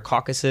their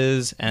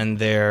caucuses and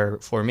their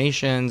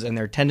formations and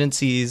their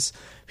tendencies.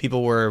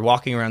 People were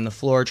walking around the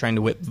floor trying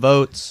to whip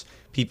votes.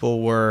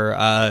 People were,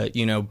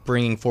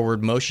 bringing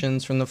forward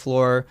motions from the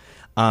floor.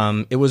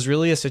 It was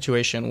really a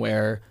situation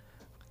where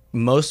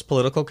most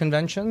political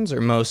conventions or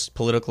most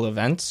political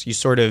events,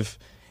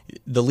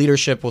 the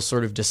leadership will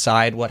sort of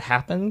decide what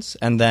happens,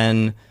 and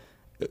then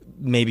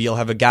maybe you'll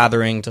have a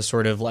gathering to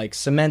sort of like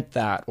cement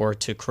that, or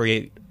to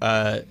create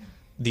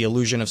the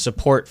illusion of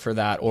support for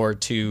that, or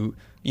to,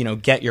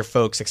 get your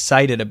folks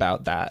excited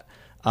about that.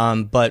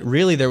 But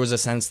really there was a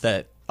sense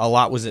that a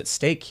lot was at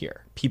stake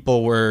here.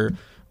 People were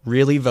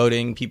really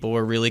voting. People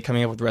were really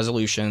coming up with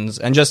resolutions.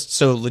 And just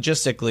so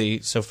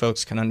logistically, so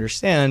folks can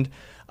understand,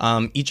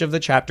 each of the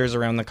chapters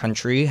around the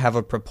country have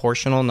a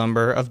proportional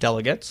number of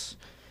delegates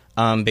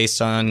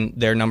based on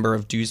their number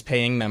of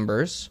dues-paying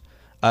members.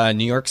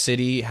 New York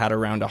City had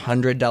around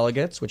 100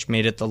 delegates, which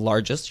made it the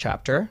largest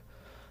chapter,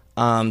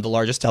 the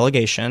largest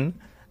delegation.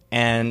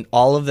 And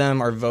all of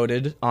them are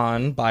voted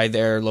on by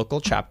their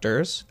local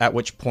chapters, at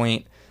which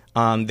point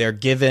they're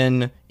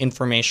given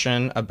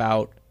information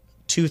about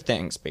two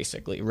things,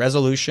 basically.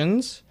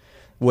 Resolutions,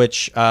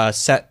 which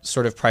set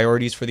sort of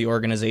priorities for the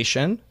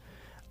organization,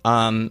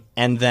 and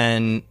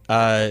then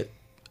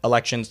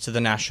elections to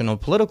the National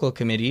Political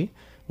Committee,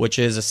 which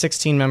is a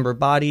 16-member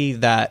body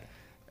that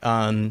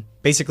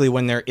basically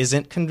when there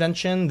isn't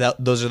convention,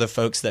 those are the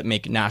folks that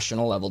make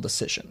national level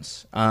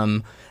decisions.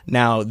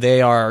 Now,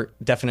 they are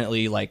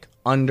definitely like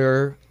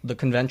under the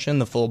convention,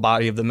 the full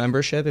body of the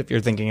membership, if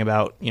you're thinking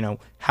about,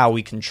 how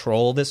we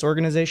control this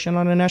organization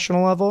on a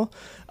national level.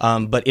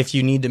 But if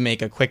you need to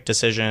make a quick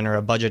decision or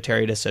a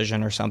budgetary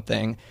decision or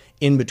something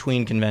in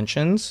between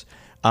conventions,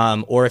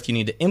 or if you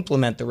need to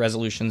implement the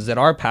resolutions that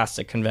are passed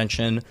at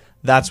convention,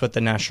 that's what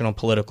the National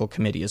Political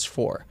Committee is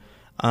for.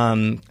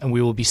 And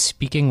we will be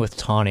speaking with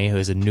Tawny, who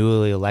is a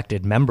newly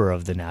elected member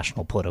of the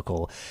National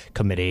Political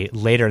Committee,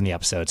 later in the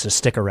episode. So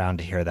stick around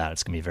to hear that.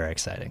 It's going to be very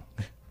exciting.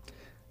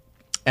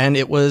 And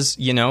it was,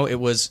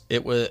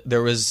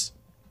 there was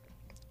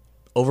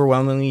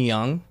overwhelmingly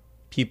young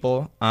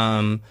people.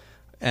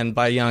 And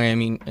by young, I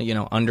mean,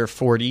 under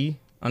 40,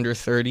 under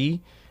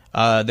 30.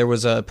 There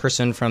was a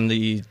person from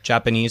the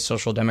Japanese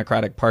Social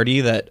Democratic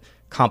Party that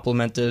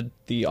complimented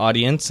the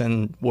audience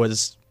and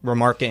was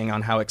remarking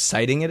on how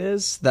exciting it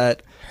is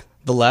that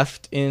the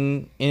left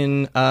in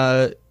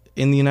the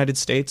United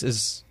States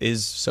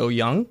is so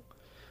young.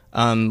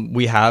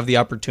 We have the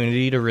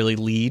opportunity to really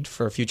lead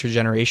for future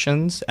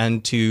generations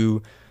and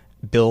to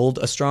build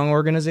a strong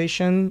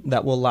organization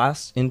that will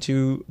last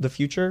into the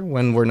future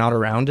when we're not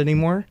around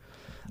anymore.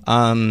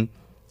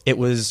 It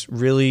was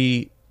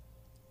really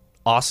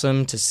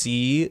awesome to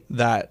see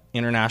that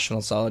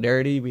international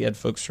solidarity. We had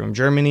folks from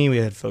Germany, we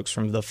had folks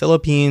from the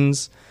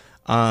Philippines,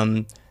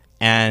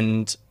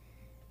 and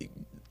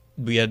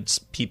we had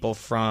people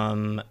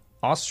from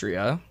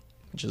Austria,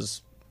 which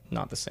is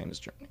not the same as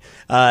Germany.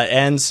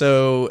 And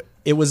so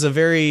there was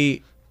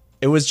a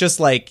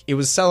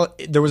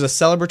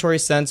celebratory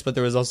sense, but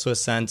there was also a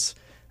sense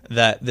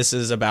that this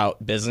is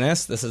about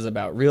business. This is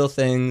about real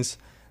things.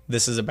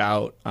 This is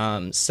about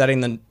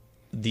setting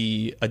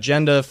the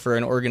agenda for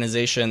an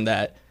organization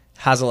that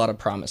has a lot of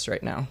promise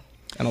right now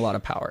and a lot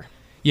of power.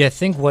 Yeah, I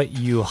think what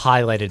you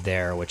highlighted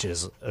there, which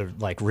is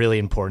really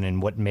important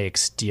and what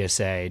makes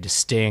DSA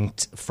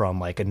distinct from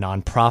like a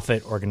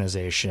nonprofit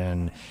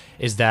organization,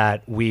 is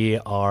that we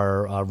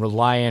are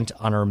reliant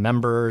on our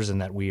members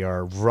and that we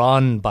are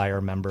run by our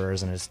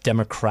members, and it's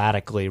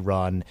democratically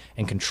run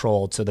and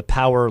controlled. So the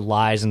power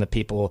lies in the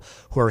people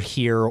who are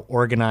here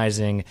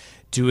organizing,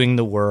 doing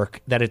the work,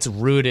 that it's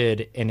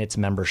rooted in its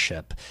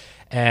membership.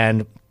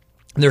 And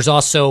there's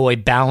also a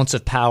balance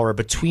of power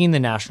between the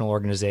national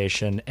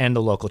organization and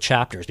the local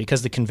chapters.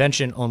 Because the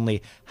convention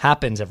only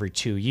happens every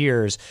 2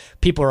 years,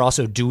 people are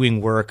also doing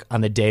work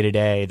on the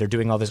day-to-day. They're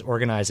doing all this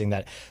organizing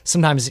that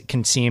sometimes it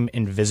can seem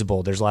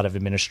invisible. There's a lot of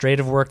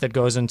administrative work that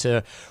goes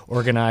into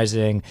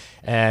organizing,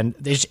 and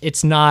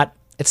it's not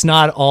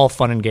all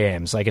fun and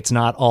games. Like, it's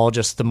not all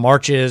just the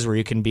marches where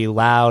you can be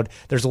loud.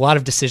 There's a lot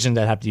of decisions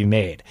that have to be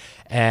made.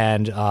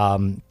 And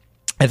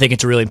I think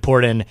it's really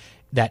important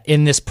that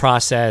in this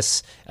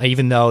process,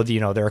 even though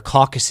there are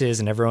caucuses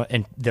and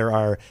there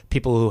are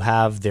people who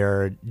have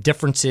their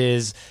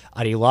differences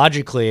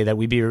ideologically, that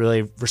we be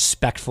really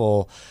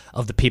respectful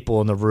of the people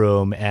in the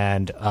room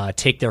and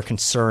take their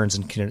concerns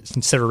into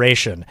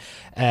consideration.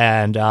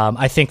 And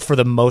I think for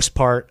the most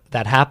part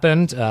that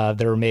happened.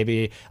 There were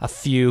maybe a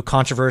few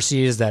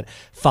controversies that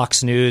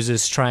Fox News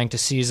is trying to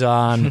seize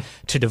on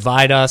to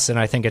divide us, and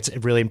I think it's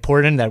really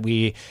important that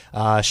we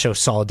show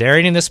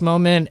solidarity in this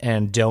moment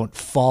and don't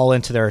fall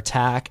into their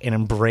attack and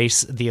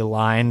embrace the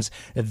lines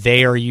that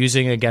they are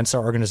using against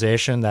our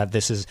organization, that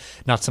this is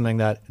not something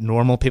that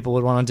normal people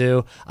would want to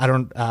do.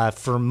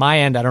 From my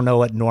end, I don't know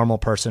what normal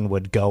person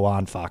would go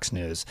on Fox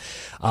News.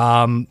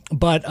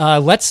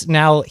 But let's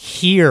now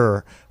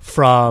hear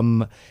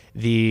from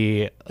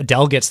the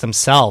delegates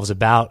themselves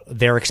about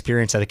their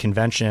experience at the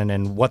convention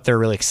and what they're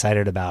really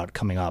excited about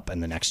coming up in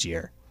the next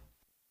year.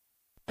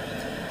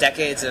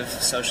 decades of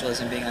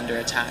socialism being under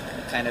attack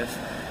kind of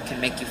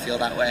can make you feel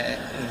that way,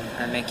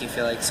 and make you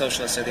feel like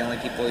socialists are the only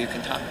people you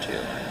can talk to.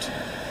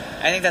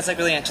 And I think that's like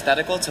really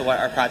antithetical to what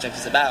our project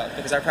is about,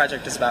 because our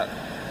project is about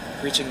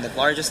reaching the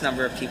largest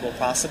number of people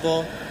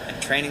possible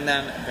and training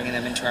them and bringing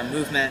them into our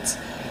movement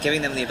and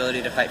giving them the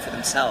ability to fight for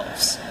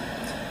themselves.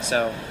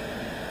 So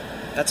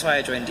that's why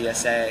I joined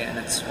DSA, and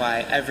that's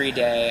why every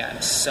day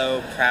I'm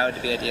so proud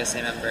to be a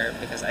DSA member,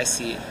 because I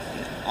see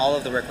all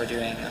of the work we're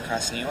doing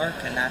across New York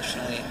and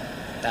nationally,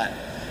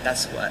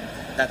 that's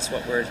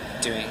what we're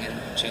doing and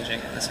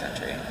changing in this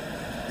country,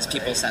 is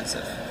people's sense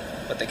of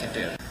what they can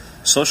do.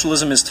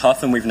 Socialism is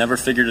tough and we've never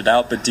figured it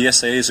out, but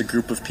DSA is a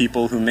group of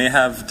people who may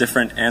have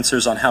different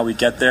answers on how we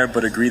get there,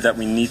 but agree that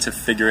we need to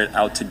figure it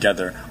out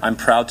together. I'm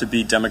proud to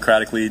be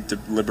democratically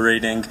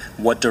deliberating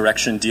what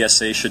direction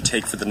DSA should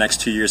take for the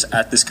next 2 years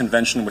at this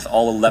convention with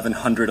all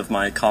 1,100 of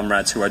my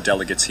comrades who are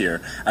delegates here.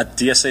 At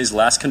DSA's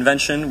last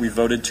convention, we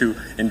voted to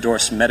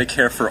endorse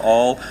Medicare for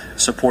all,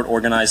 support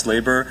organized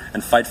labor,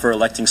 and fight for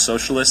electing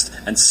socialists,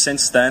 and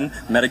since then,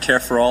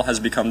 Medicare for all has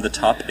become the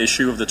top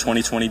issue of the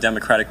 2020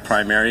 Democratic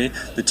primary.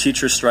 The teacher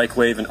strike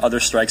wave and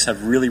other strikes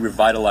have really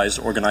revitalized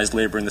organized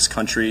labor in this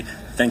country,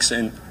 thanks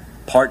in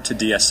part to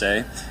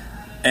DSA.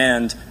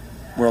 And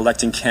we're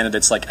electing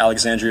candidates like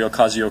Alexandria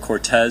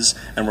Ocasio-Cortez,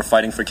 and we're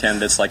fighting for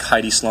candidates like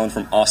Heidi Sloan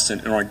from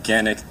Austin, an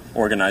organic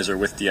organizer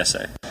with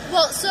DSA.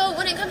 Well, so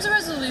when it comes to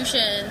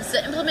resolutions,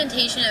 the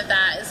implementation of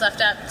that is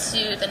left up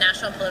to the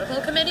National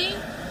Political Committee,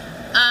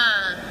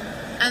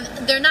 and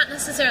they're not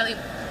necessarily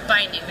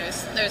binding.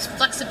 There's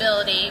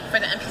flexibility for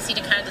the NPC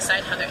to kind of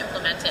decide how they're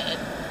implemented.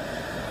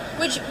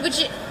 Which,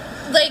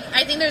 like,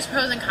 I think there's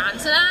pros and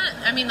cons to that.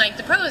 I mean, like,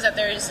 the pro is that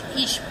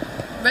each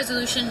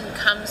resolution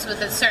comes with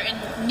a certain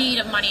need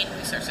of money and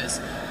resources,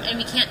 and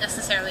we can't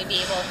necessarily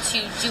be able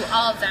to do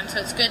all of them,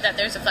 so it's good that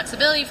there's a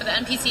flexibility for the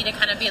NPC to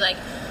kind of be like,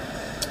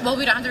 well,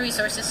 we don't have the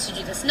resources to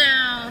do this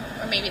now,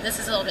 or maybe this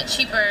is a little bit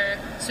cheaper,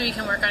 so we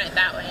can work on it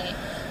that way.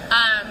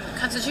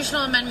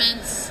 Constitutional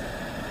amendments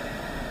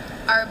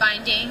are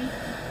binding,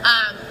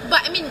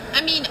 but I mean,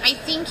 I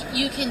think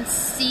you can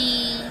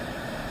see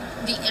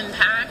the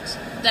impact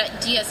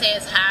that DSA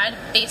has had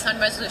based on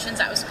resolutions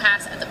that was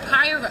passed at the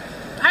prior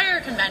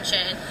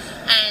convention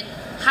and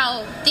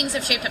how things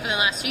have shaped up in the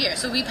last 2 years.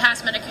 So we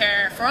passed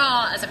Medicare for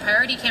All as a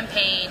priority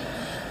campaign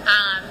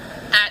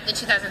at the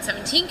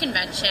 2017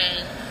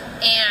 convention,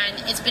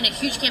 and it's been a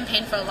huge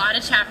campaign for a lot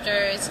of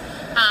chapters.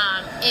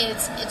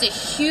 It's a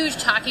huge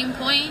talking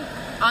point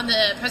on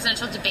the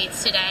presidential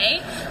debates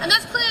today, and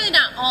that's clearly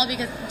not all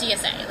because of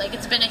DSA. Like,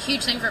 it's been a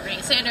huge thing for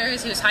Bernie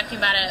Sanders, who was talking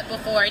about it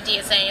before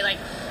DSA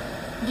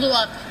blew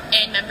up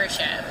in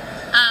membership.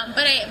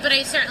 But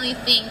I certainly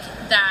think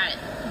that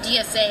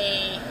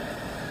DSA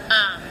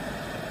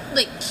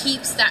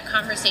keeps that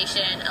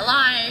conversation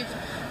alive.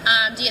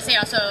 DSA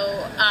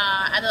also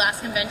at the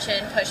last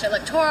convention pushed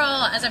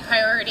electoral as a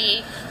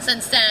priority.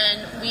 Since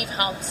then, we've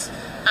helped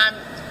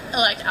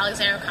elect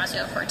Alexandria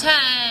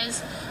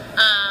Ocasio-Cortez,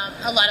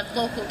 a lot of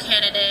local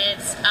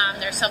candidates.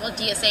 There are several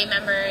DSA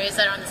members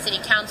that are on the city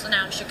council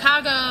now in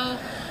Chicago.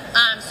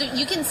 So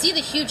you can see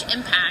the huge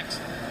impact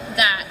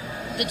that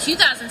the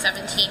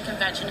 2017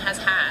 convention has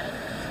had.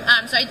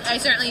 So I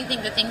certainly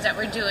think the things that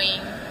we're doing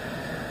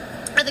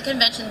at the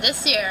convention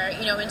this year,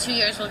 in 2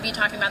 years we'll be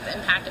talking about the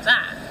impact of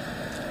that.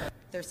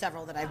 There's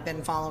several that I've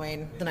been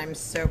following that I'm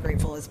so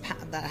grateful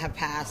that have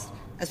passed,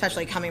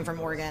 especially coming from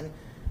Oregon,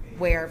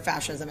 where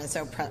fascism is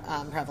so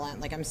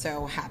prevalent. I'm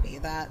so happy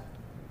that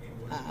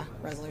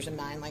Resolution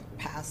 9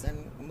 passed,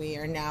 and we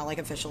are now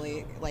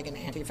officially an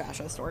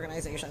anti-fascist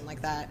organization.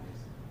 That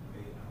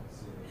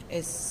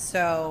is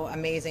so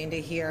amazing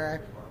to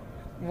hear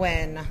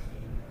when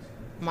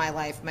my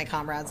life, my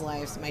comrades'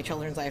 lives, my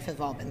children's life have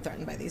all been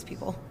threatened by these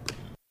people.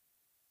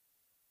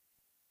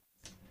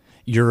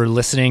 You're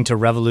listening to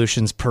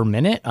Revolutions Per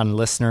Minute on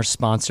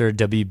listener-sponsored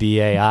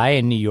WBAI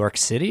in New York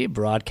City,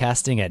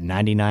 broadcasting at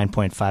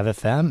 99.5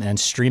 FM and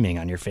streaming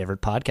on your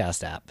favorite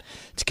podcast app.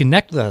 To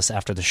connect with us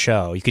after the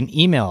show, you can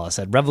email us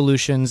at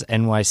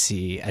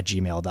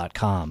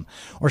revolutionsnyc@gmail.com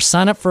or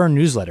sign up for our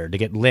newsletter to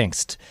get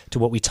links to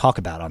what we talk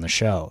about on the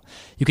show.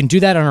 You can do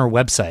that on our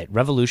website,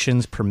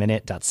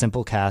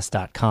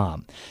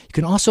 revolutionsperminute.simplecast.com. You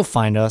can also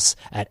find us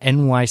at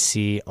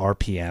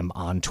NYCRPM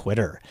on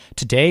Twitter.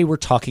 Today, we're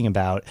talking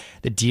about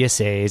the DSA's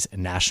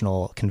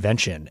National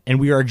Convention, and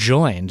we are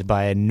joined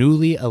by a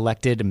newly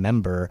elected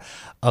member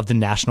of the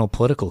National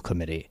Political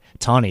Committee.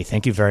 Tawny,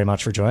 thank you very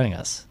much for joining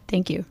us.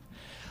 Thank you.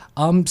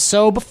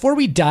 So before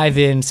we dive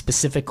in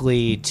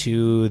specifically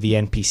to the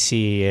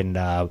NPC and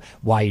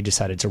why you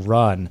decided to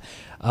run,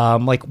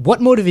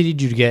 what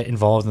motivated you to get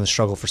involved in the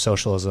struggle for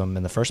socialism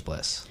in the first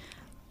place?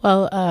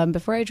 Well,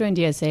 before I joined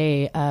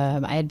DSA,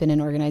 I had been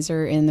an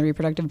organizer in the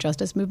reproductive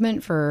justice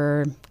movement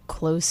for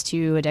close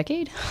to a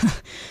decade.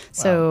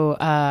 So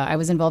I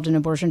was involved in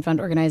abortion fund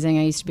organizing.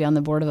 I used to be on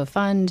the board of a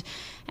fund,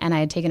 and I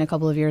had taken a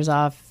couple of years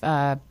off,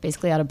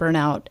 basically out of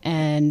burnout.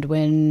 And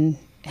when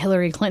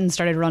Hillary Clinton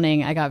started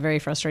running, I got very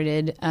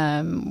frustrated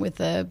with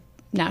the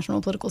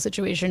national political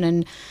situation.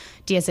 And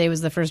DSA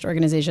was the first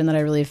organization that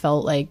I really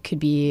felt like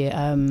could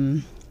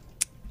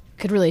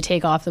really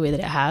take off the way that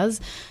it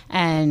has.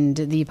 And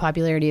the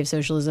popularity of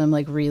socialism,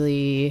 like,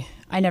 really,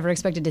 I never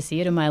expected to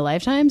see it in my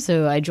lifetime.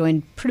 So I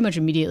joined pretty much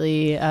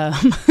immediately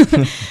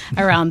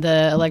around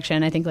the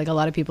election. I think like a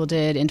lot of people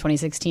did in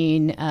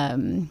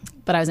 2016.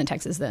 But I was in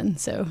Texas then,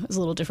 so it was a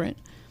little different.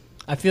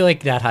 I feel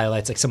like that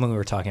highlights like something we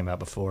were talking about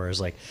before is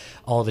like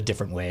all the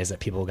different ways that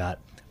people got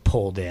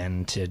pulled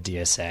into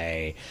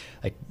DSA,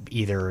 like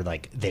either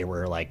like they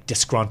were like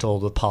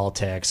disgruntled with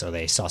politics, or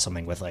they saw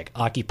something with like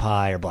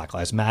Occupy or Black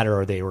Lives Matter,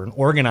 or they were an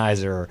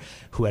organizer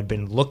who had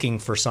been looking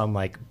for some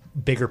like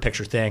bigger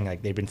picture thing.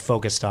 Like they'd been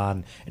focused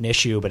on an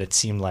issue, but it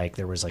seemed like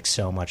there was like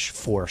so much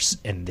force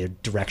in the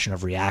direction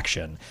of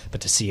reaction.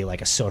 But to see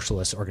like a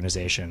socialist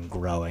organization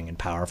growing and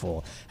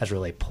powerful has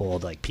really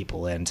pulled like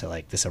people into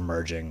like this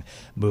emerging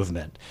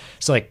movement.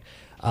 So like,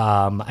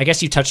 I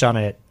guess you touched on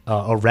it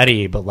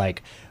already, but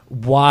like,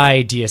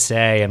 why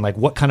DSA, and like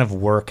what kind of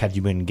work have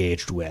you been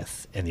engaged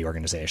with in the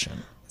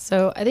organization?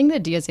 So I think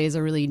that DSA is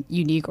a really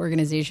unique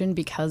organization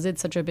because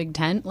it's such a big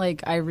tent.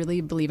 Like, I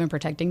really believe in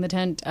protecting the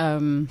tent.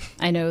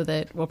 I know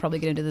that we'll probably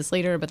get into this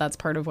later, but that's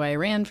part of why I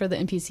ran for the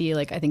NPC.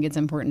 Like, I think it's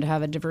important to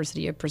have a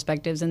diversity of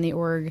perspectives in the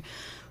org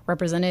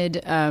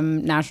represented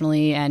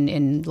nationally and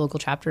in local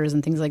chapters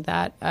and things like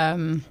that.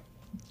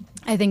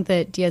 I think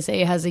that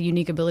DSA has a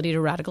unique ability to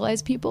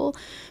radicalize people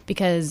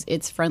because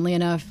it's friendly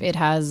enough. It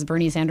has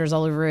Bernie Sanders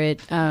all over it,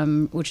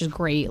 which is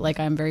great. Like,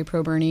 I'm very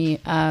pro Bernie,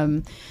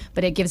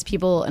 but it gives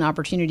people an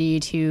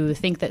opportunity to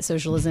think that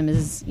socialism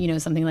is, you know,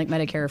 something like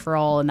Medicare for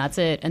all, and that's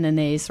it. And then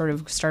they sort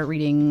of start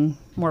reading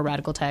more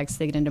radical texts.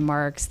 They get into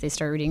Marx. They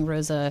start reading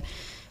Rosa.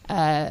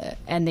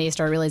 And they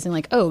start realizing,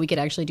 like, oh, we could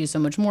actually do so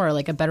much more.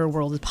 Like, a better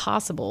world is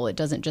possible. It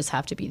doesn't just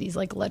have to be these,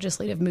 like,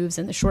 legislative moves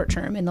in the short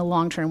term. In the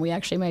long term, we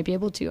actually might be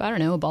able to, I don't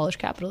know, abolish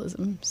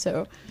capitalism.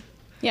 So,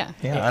 yeah.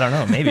 Yeah, I don't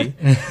know. Maybe.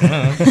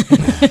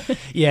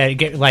 Yeah,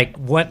 like,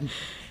 what...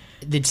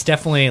 It's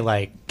definitely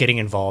like getting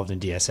involved in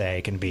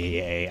DSA can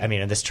be I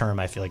mean, this term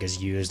I feel like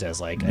is used as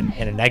like in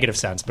a negative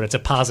sense, but it's a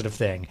positive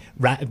thing.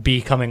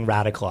 Becoming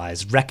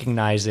radicalized,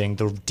 recognizing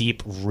the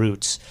deep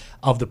roots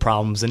of the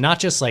problems, and not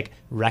just like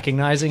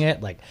recognizing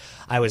it. Like,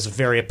 I was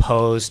very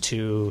opposed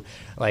to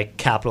like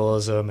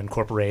capitalism and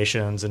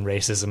corporations and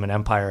racism and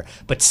empire,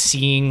 but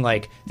seeing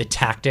like the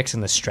tactics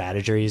and the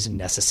strategies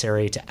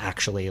necessary to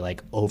actually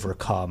like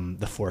overcome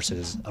the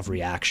forces of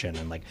reaction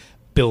and like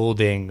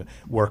building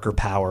worker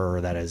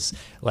power that is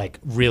like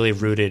really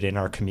rooted in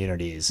our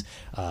communities.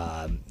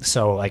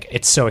 So like,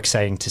 it's so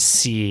exciting to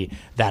see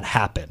that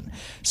happen.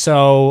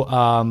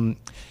 So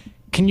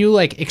can you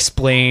like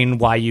explain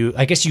why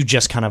I guess you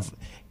just kind of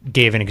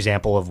gave an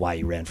example of why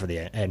you ran for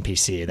the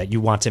NPC, that you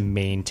want to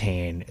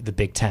maintain the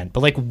big tent, but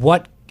like,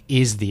 what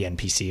is the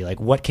NPC? Like,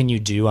 what can you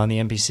do on the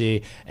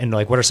NPC? And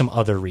like, what are some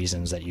other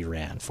reasons that you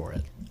ran for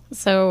it?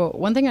 So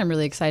one thing I'm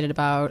really excited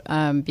about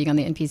being on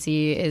the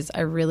NPC is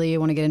I really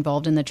want to get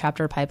involved in the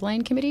chapter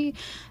pipeline committee,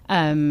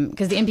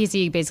 because the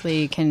NPC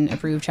basically can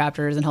approve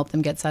chapters and help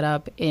them get set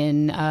up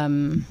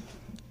in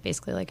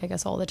basically, like, I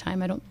guess all the time.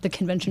 The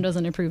convention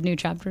doesn't approve new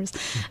chapters.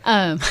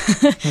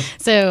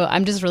 So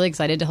I'm just really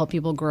excited to help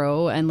people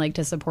grow and like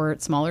to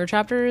support smaller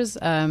chapters.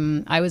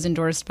 I was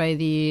endorsed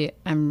by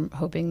I'm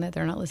hoping that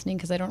they're not listening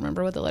because I don't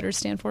remember what the letters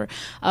stand for,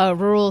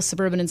 Rural,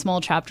 Suburban, and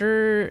Small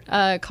Chapter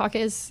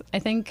Caucus, I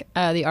think,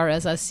 the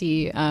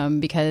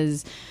RSSC,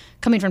 because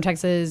coming from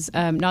Texas,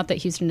 not that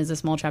Houston is a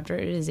small chapter,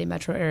 it is a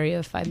metro area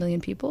of 5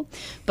 million people,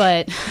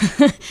 but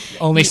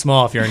only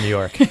small if you're in New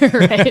York,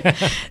 right?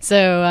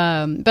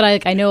 So,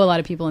 but I know a lot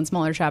of people in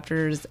smaller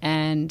chapters,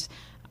 and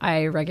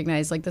I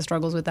recognize like the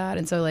struggles with that.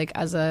 And so, like,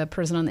 as a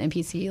person on the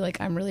NPC,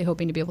 like, I'm really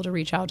hoping to be able to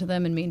reach out to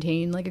them and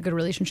maintain like a good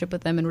relationship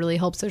with them and really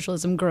help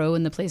socialism grow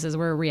in the places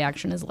where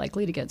reaction is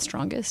likely to get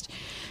strongest.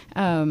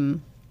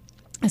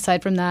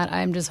 Aside from that,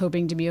 I'm just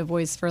hoping to be a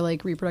voice for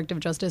like reproductive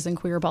justice and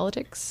queer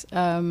politics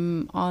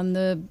on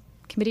the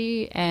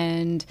committee,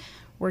 and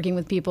working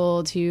with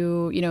people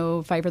to, you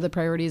know, fight for the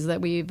priorities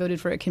that we voted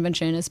for at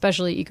convention,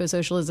 especially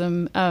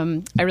eco-socialism.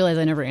 I realize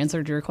I never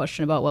answered your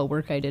question about what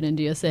work I did in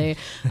DSA.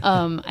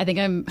 I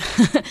think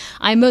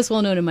I'm most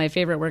well known, and my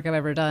favorite work I've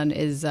ever done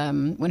is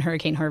when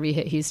Hurricane Harvey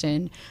hit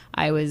Houston.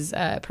 I was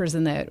a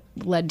person that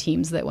led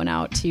teams that went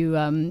out to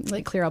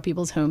like clear out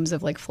people's homes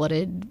of like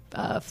flooded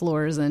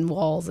floors and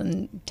walls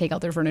and take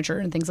out their furniture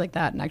and things like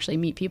that, and actually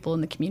meet people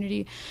in the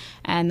community.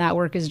 And that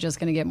work is just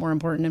going to get more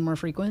important and more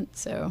frequent.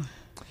 So.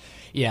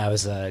 Yeah, it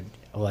was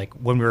like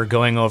when we were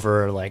going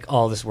over like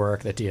all this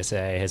work that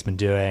DSA has been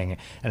doing,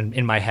 and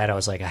in my head I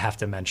was like, I have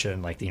to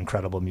mention like the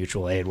incredible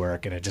mutual aid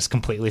work, and it just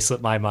completely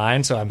slipped my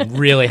mind. So I'm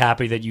really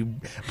happy that you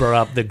brought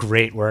up the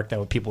great work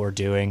that people are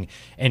doing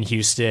in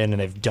Houston,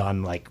 and they've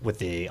done like with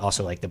the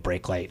also like the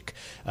brake light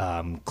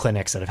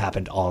clinics that have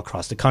happened all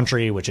across the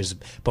country, which is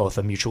both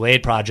a mutual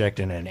aid project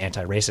and an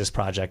anti-racist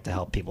project to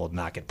help people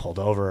not get pulled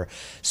over.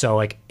 So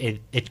like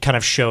it kind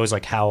of shows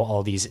like how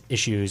all these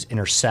issues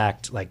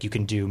intersect. Like, you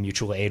can do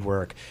mutual aid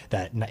work that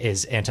that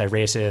is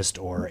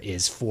anti-racist or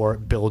is for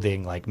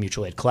building like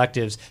mutual aid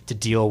collectives to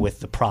deal with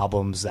the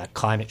problems that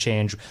climate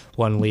change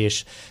will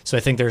unleash. So I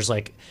think there's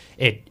like,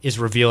 it is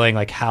revealing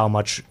like how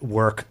much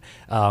work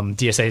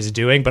DSA is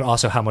doing, but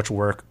also how much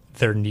work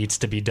there needs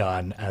to be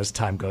done as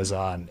time goes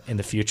on in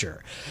the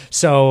future.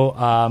 So,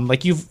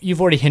 like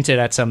you've already hinted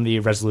at some of the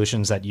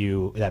resolutions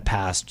that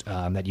passed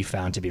that you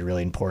found to be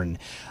really important.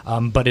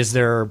 But is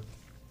there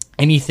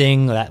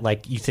anything that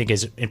like you think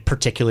is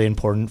particularly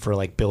important for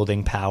like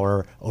building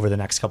power over the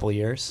next couple of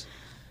years?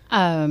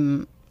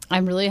 I'm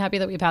really happy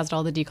that we passed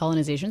all the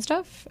decolonization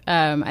stuff.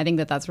 I think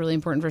that that's really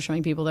important for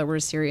showing people that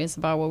we're serious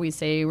about what we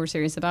say we're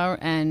serious about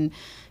and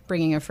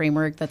bringing a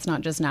framework that's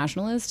not just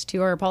nationalist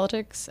to our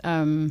politics.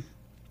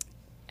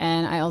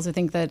 And I also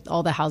think that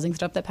all the housing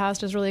stuff that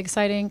passed is really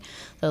exciting.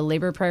 The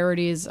labor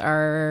priorities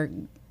are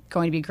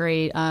going to be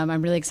great.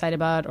 I'm really excited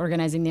about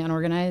organizing the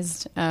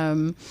unorganized.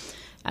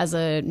 As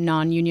a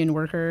non-union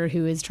worker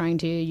who is trying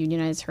to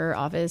unionize her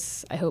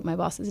office, I hope my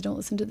bosses don't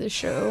listen to this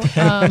show.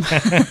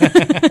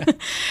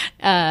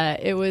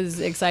 It was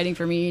exciting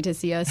for me to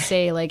see us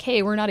say, like,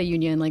 hey, we're not a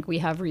union. Like, we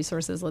have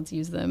resources. Let's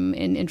use them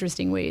in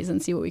interesting ways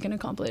and see what we can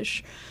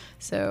accomplish.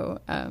 So,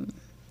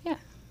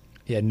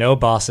 Yeah, no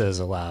bosses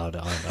allowed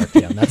on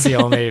RPM. That's the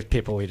only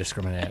people we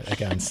discriminate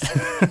against.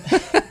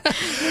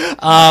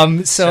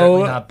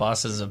 Certainly not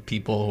bosses of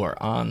people who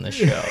are on the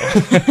show.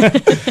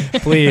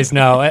 Please,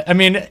 no. I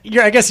mean,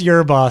 I guess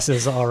your boss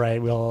is all right.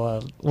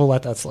 We'll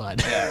let that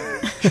slide.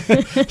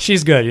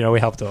 She's good. We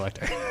helped to elect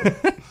her.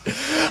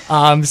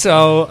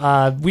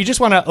 So we just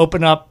want to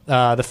open up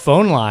the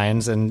phone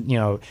lines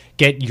and,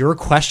 get your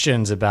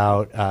questions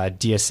about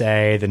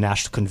DSA, the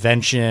National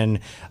Convention,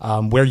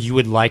 where you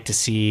would like to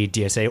see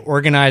DSA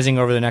organizing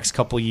over the next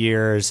couple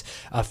years.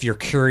 If you're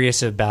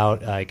curious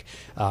about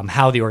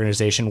how the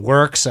organization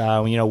works,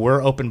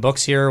 we're open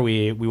books here.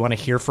 We want to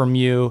hear from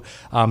you.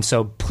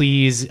 So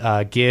please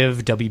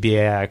give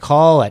WBAI a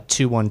call at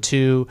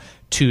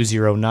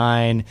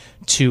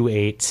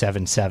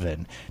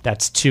 212-209-2877.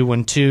 That's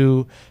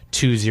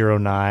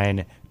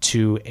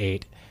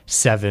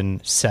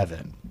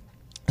 212-209-2877.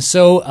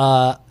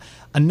 So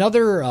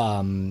another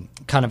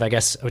kind of, I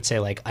guess I would say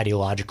like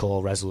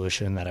ideological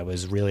resolution that I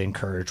was really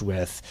encouraged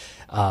with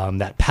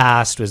that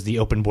passed was the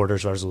Open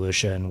Borders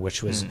Resolution,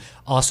 which was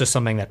also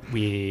something that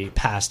we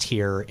passed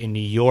here in New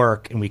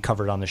York and we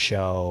covered on the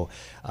show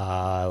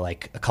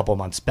like a couple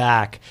months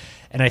back.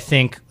 And I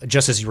think,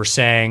 just as you were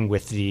saying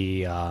with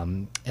the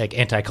like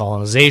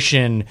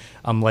anti-colonization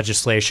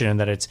legislation,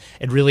 that it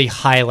really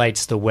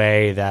highlights the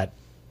way that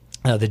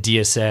the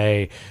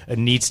DSA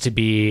needs to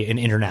be an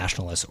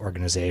internationalist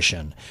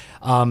organization.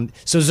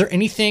 So is there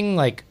anything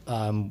like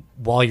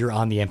while you're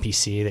on the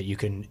NPC that you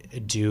can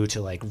do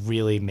to like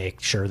really make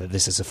sure that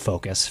this is a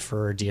focus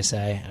for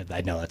DSA?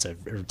 I know that's a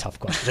tough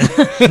question.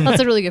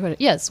 That's a really good question.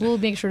 Yes, we'll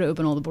make sure to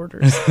open all the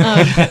borders.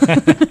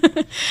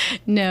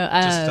 No,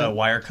 just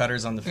wire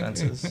cutters on the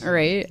fences.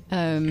 Right.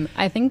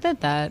 I think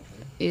that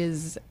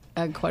is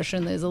a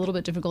question that is a little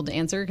bit difficult to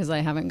answer because I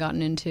haven't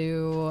gotten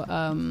into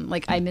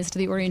I missed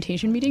the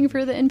orientation meeting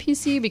for the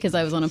NPC because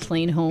I was on a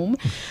plane home.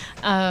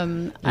 We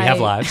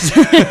have lives.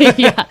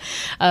 Yeah.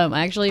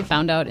 I actually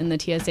found out in the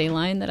TSA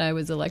line that I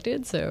was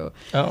elected, so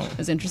it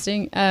was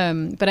interesting.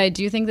 But I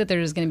do think that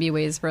there's going to be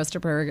ways for us to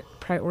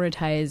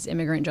prioritize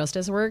immigrant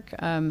justice work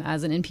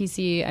as an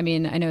NPC. I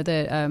mean, I know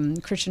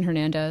that Christian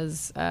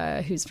Hernandez,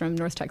 who's from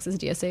North Texas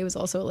DSA, was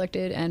also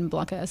elected, and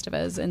Blanca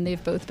Estevez, and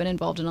they've both been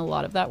involved in a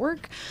lot of that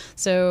work.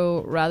 So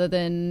rather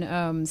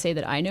than say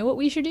that I know what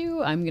we should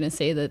do, I'm going to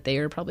say that they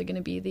are probably going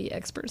to be the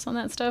experts on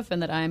that stuff,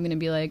 and that I'm going to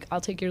be like,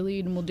 I'll take your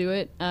lead and we'll do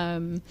it.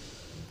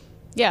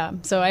 Yeah,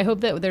 so I hope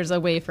that there's a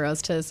way for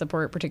us to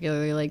support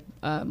particularly like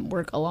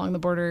work along the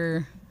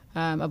border,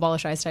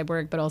 abolish ICE type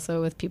work, but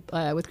also with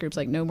people with groups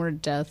like No More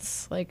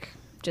Deaths, like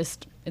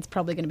just it's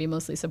probably going to be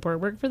mostly support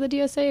work for the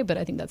DSA, but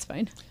I think that's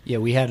fine. Yeah,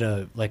 we had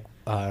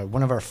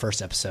one of our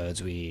first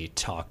episodes, we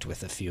talked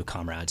with a few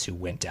comrades who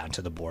went down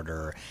to the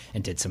border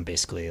and did some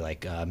basically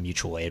like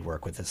mutual aid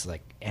work with this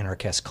like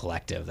anarchist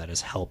collective that is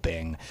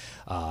helping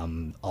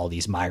all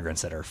these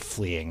migrants that are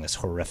fleeing this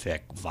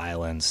horrific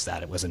violence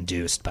that it was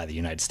induced by the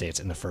United States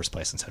in the first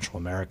place in Central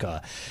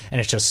America. And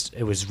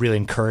it was really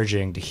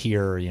encouraging to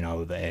hear,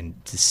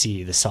 and to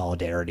see the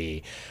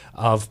solidarity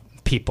of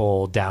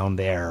people down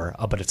there,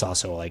 but it's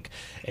also like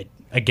it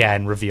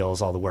again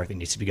reveals all the work that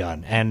needs to be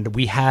done. And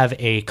we have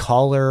a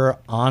caller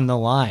on the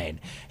line.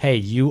 Hey,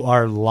 you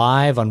are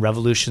live on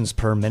Revolutions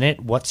Per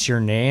Minute. What's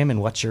your name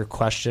and what's your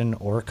question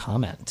or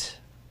comment?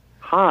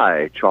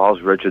 Hi,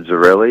 Charles Richard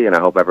Zerilli, and I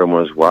hope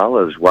everyone is well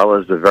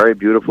as the very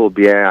beautiful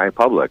BAI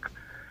public.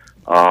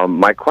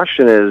 My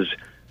question is,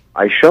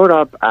 I showed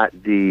up at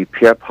the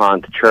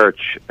Pierpont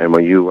Church and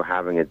when you were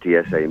having a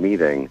DSA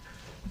meeting,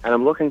 and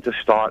I'm looking to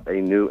start a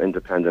new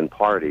independent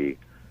party,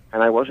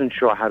 and I wasn't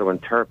sure how to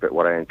interpret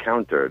what I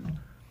encountered.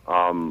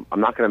 I'm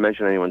not going to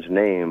mention anyone's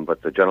name,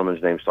 but the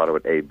gentleman's name started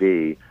with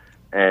AB,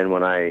 and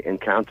when I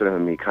encountered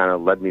him, he kind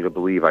of led me to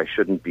believe I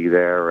shouldn't be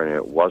there, and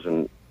it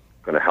wasn't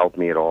going to help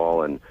me at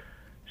all. And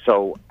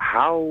so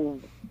how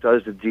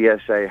does the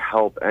DSA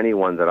help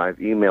anyone that I've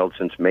emailed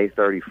since May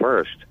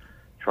 31st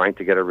trying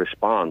to get a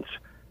response?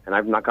 And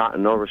I've not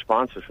gotten no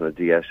responses from the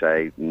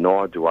DSA,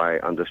 nor do I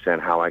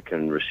understand how I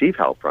can receive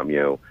help from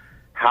you.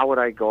 How would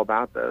I go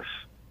about this?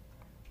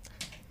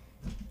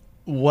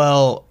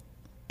 Well,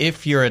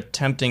 if you're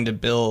attempting to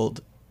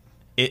build,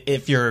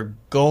 if your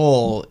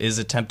goal is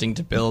attempting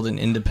to build an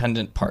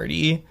independent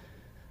party,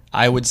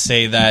 I would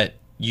say that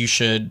you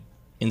should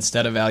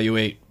instead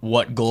evaluate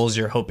what goals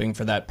you're hoping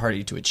for that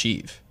party to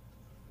achieve.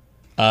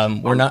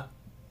 We're not,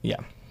 yeah.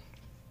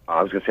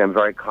 I was going to say I'm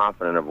very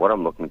confident of what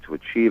I'm looking to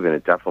achieve, and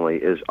it definitely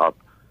is up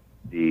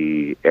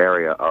the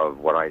area of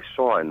what I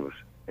saw, and was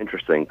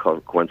interesting,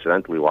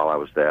 coincidentally, while I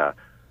was there.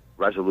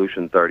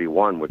 Resolution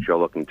 31, which you're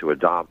looking to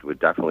adopt, would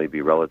definitely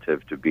be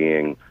relative to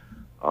being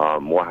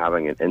more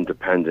having an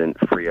independent,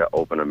 freer,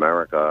 open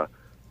America,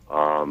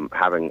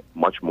 having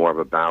much more of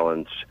a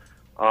balance.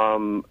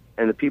 And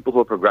the people who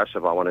are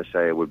progressive, I want to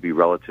say, would be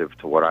relative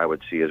to what I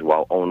would see as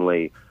well,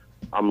 only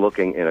I'm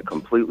looking in a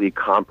completely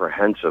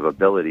comprehensive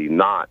ability,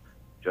 not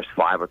just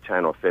 5 or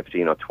 10 or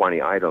 15 or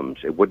 20 items.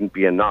 It wouldn't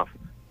be enough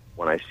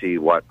when I see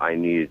what I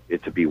need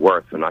it to be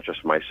worth, and not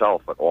just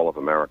myself, but all of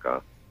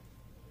America.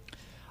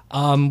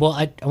 Well,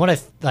 I want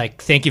to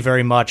thank you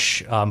very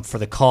much for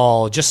the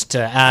call. Just to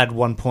add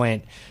one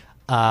point,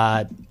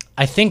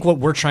 I think what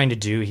we're trying to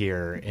do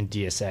here in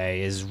DSA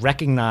is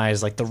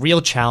recognize the real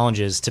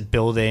challenges to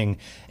building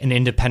an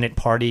independent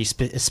party,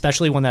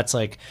 especially one that's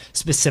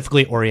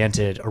specifically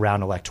oriented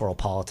around electoral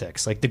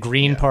politics. The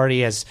Green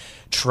Party has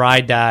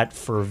tried that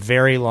for a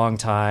very long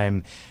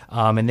time,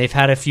 and they've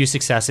had a few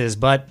successes,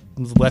 but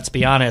let's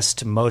be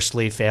honest,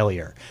 mostly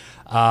failure.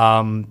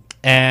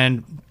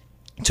 And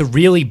to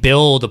really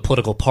build a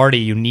political party,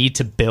 you need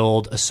to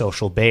build a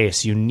social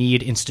base. You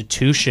need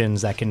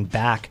institutions that can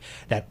back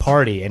that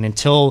party. And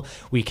until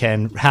we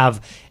can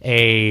have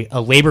a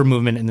labor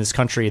movement in this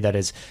country that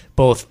is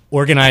both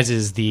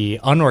organizes the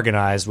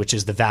unorganized, which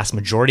is the vast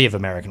majority of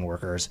American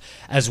workers,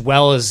 as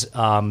well as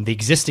the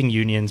existing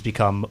unions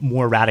become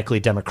more radically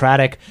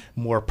democratic,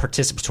 more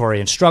participatory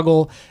in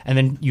struggle,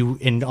 and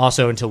then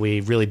also until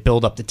we really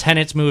build up the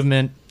tenants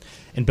movement,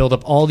 and build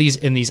up all these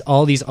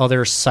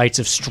other sites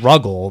of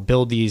struggle,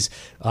 build these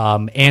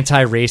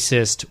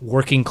anti-racist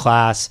working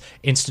class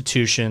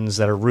institutions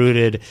that are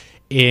rooted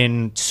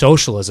in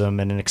socialism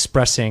and in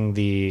expressing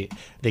the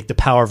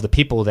power of the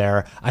people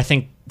there. I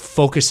think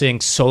focusing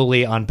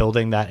solely on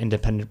building that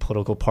independent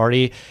political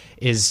party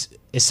is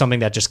something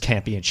that just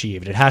can't be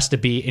achieved. It has to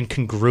be in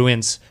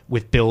congruence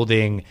with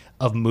building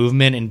of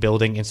movement and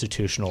building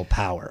institutional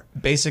power.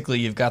 Basically,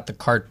 you've got the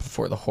cart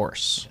before the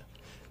horse.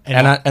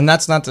 And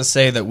that's not to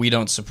say that we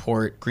don't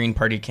support Green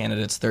Party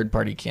candidates, third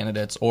party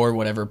candidates, or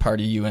whatever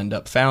party you end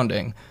up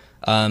founding.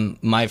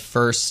 My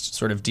first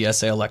sort of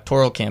DSA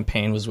electoral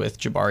campaign was with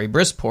Jabari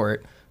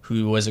Brisport,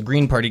 who was a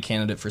Green Party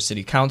candidate for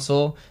city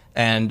council,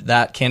 and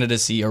that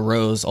candidacy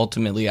arose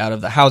ultimately out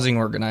of the housing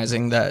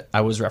organizing that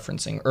I was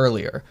referencing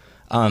earlier.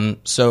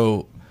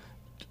 So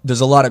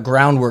there's a lot of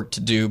groundwork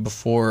to do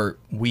before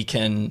we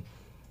can,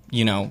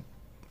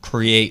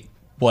 create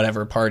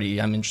whatever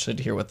party. I'm interested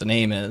to hear what the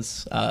name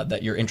is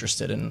that you're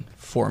interested in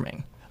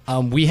forming.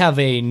 We have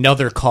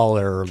another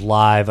caller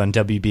live on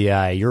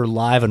WBI. You're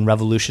live on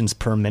Revolutions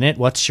Per Minute.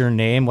 What's your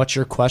name? What's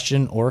your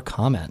question or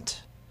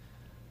comment?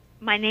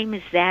 My name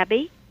is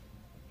Zabby,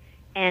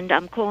 and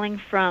I'm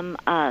calling from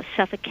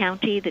Suffolk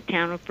County, the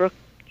town of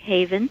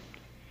Brookhaven.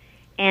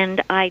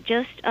 And I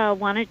just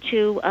wanted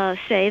to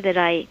say that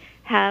I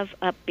have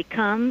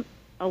become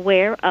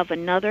aware of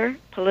another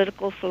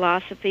political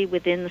philosophy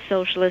within the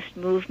socialist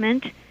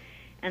movement,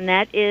 and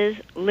that is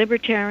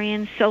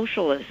libertarian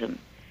socialism,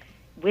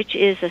 which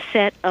is a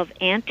set of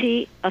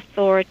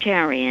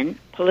anti-authoritarian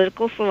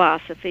political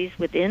philosophies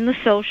within the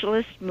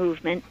socialist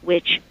movement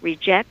which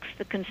rejects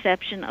the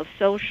conception of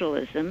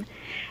socialism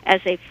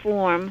as a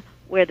form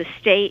where the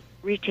state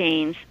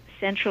retains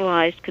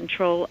centralized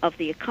control of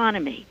the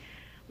economy.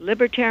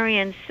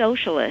 Libertarian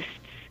socialists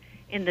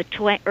in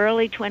the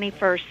early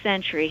 21st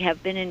century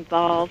have been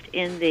involved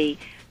in the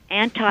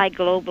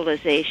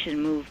anti-globalization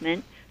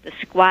movement, the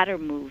squatter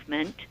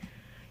movement,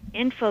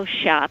 info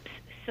shops,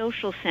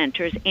 social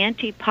centers,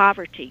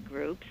 anti-poverty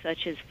groups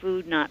such as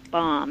Food Not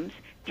Bombs,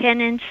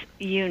 tenants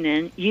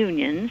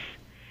unions,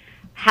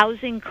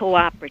 housing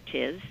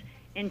cooperatives,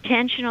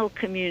 intentional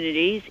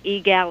communities,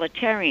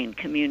 egalitarian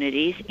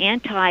communities,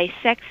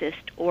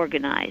 anti-sexist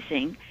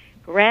organizing,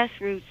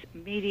 grassroots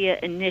media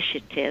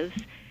initiatives,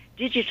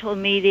 digital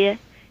media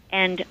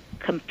and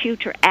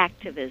computer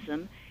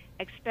activism,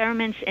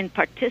 experiments in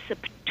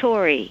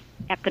participatory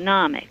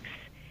economics,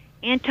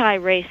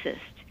 anti-racist,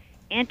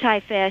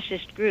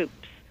 anti-fascist groups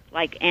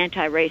like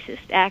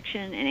Anti-Racist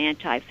Action and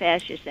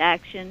Anti-Fascist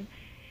Action,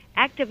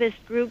 activist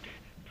groups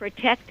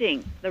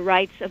protecting the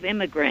rights of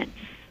immigrants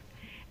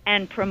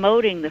and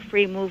promoting the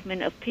free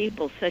movement of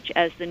people such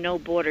as the No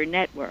Border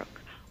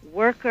Network,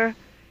 worker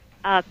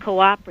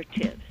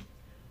cooperatives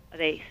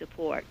they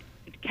support,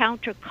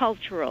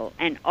 countercultural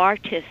and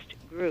artist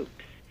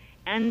groups,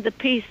 and the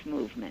peace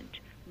movement.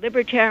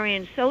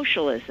 Libertarian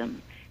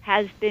socialism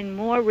has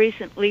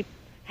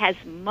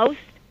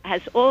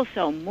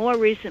also more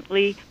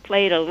recently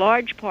played a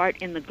large part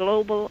in the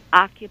global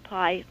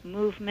Occupy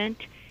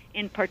movement,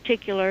 in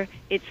particular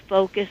its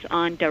focus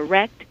on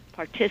direct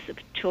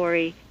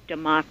participatory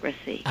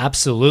democracy.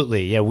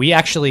 Absolutely. Yeah, we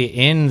actually,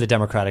 in the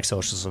Democratic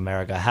Socialists of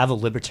America, have a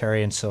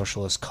Libertarian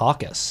Socialist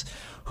Caucus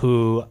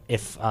who,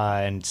 if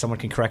and someone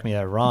can correct me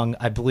if I'm wrong,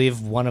 I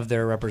believe one of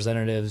their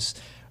representatives,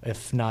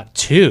 if not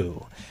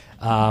two,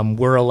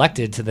 were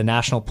elected to the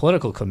National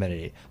Political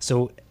Committee.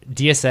 So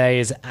DSA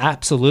is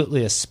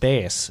absolutely a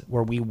space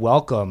where we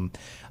welcome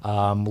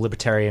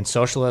libertarian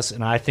socialists,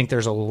 and I think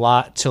there's a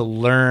lot to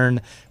learn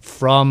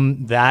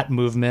from that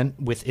movement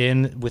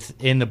within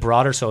the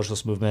broader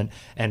socialist movement,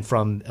 and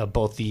from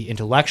both the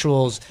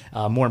intellectuals,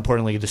 more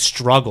importantly, the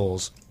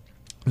struggles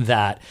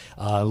that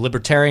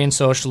libertarian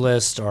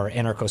socialists or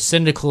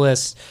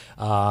anarcho-syndicalists,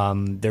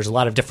 there's a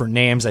lot of different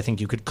names I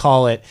think you could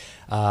call it.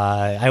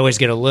 I always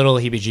get a little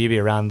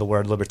heebie-jeebie around the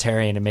word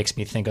libertarian. It makes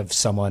me think of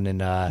someone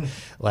in a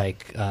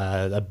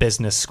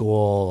business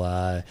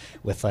school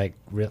with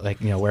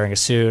wearing a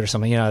suit or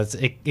something.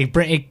 It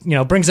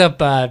brings up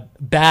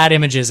bad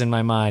images in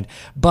my mind.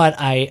 But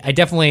I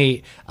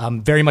definitely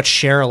very much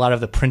share a lot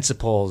of the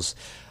principles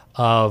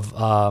of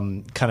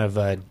kind of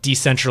a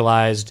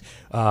decentralized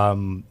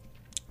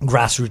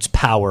grassroots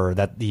power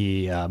that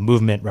the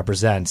movement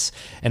represents.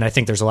 And I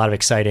think there's a lot of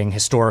exciting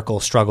historical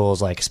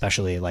struggles,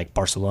 especially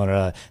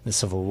Barcelona, the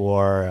Civil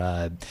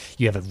War.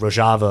 You have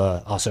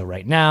Rojava also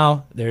right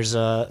now. There's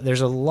a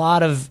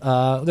lot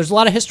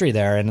of history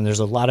there, and there's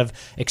a lot of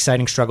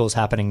exciting struggles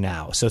happening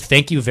now. So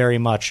thank you very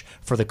much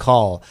for the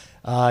call.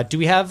 Do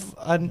we have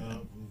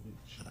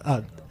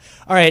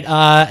all right,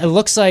 it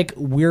looks like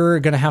we're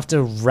going to have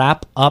to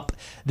wrap up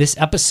this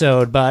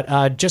episode,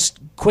 but just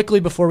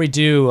quickly before we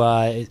do,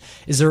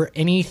 is there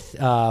any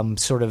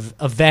sort of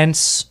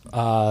events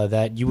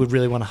that you would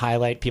really want to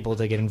highlight people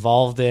to get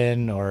involved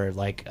in, or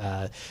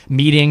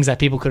meetings that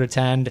people could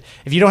attend?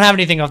 If you don't have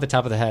anything off the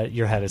top of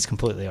your head, it's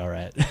completely all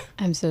right.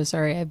 I'm so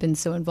sorry. I've been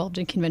so involved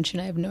in convention,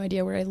 I have no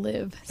idea where I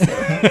live.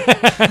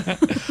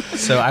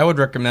 So I would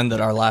recommend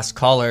that our last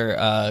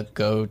caller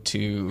go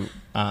to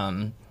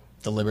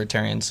the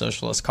Libertarian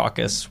Socialist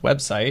Caucus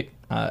website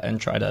and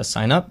try to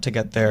sign up to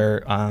get their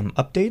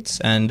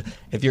updates. And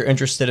if you're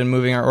interested in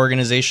moving our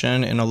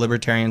organization in a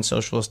libertarian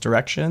socialist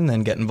direction,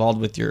 then get involved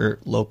with your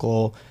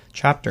local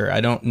chapter. I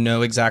don't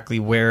know exactly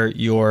where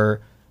your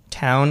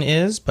town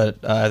is,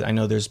 but I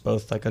know there's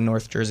both a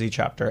North Jersey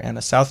chapter and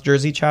a South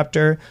Jersey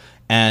chapter.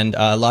 And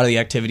a lot of the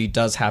activity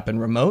does happen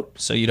remote,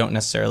 so you don't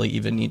necessarily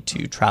even need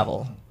to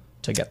travel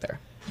to get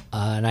there.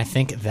 And I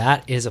think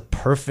that is a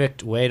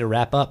perfect way to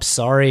wrap up.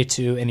 Sorry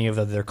to any of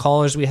the other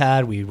callers we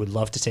had. We would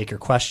love to take your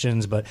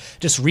questions, but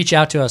just reach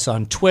out to us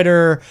on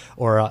Twitter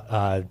or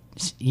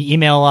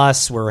email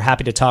us. We're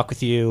happy to talk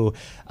with you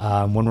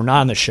when we're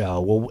not on the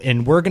show.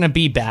 And we're going to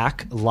be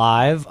back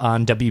live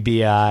on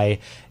WBAI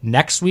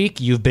next week.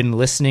 You've been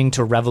listening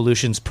to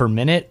Revolutions Per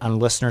Minute on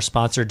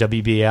listener-sponsored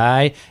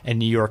WBAI in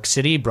New York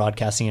City,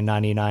 broadcasting at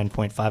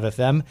 99.5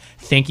 FM.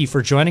 Thank you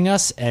for joining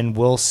us, and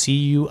we'll see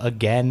you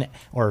again,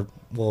 or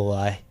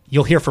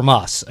you'll hear from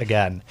us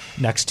again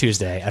next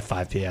Tuesday at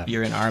 5 p.m.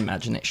 You're in our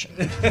imagination.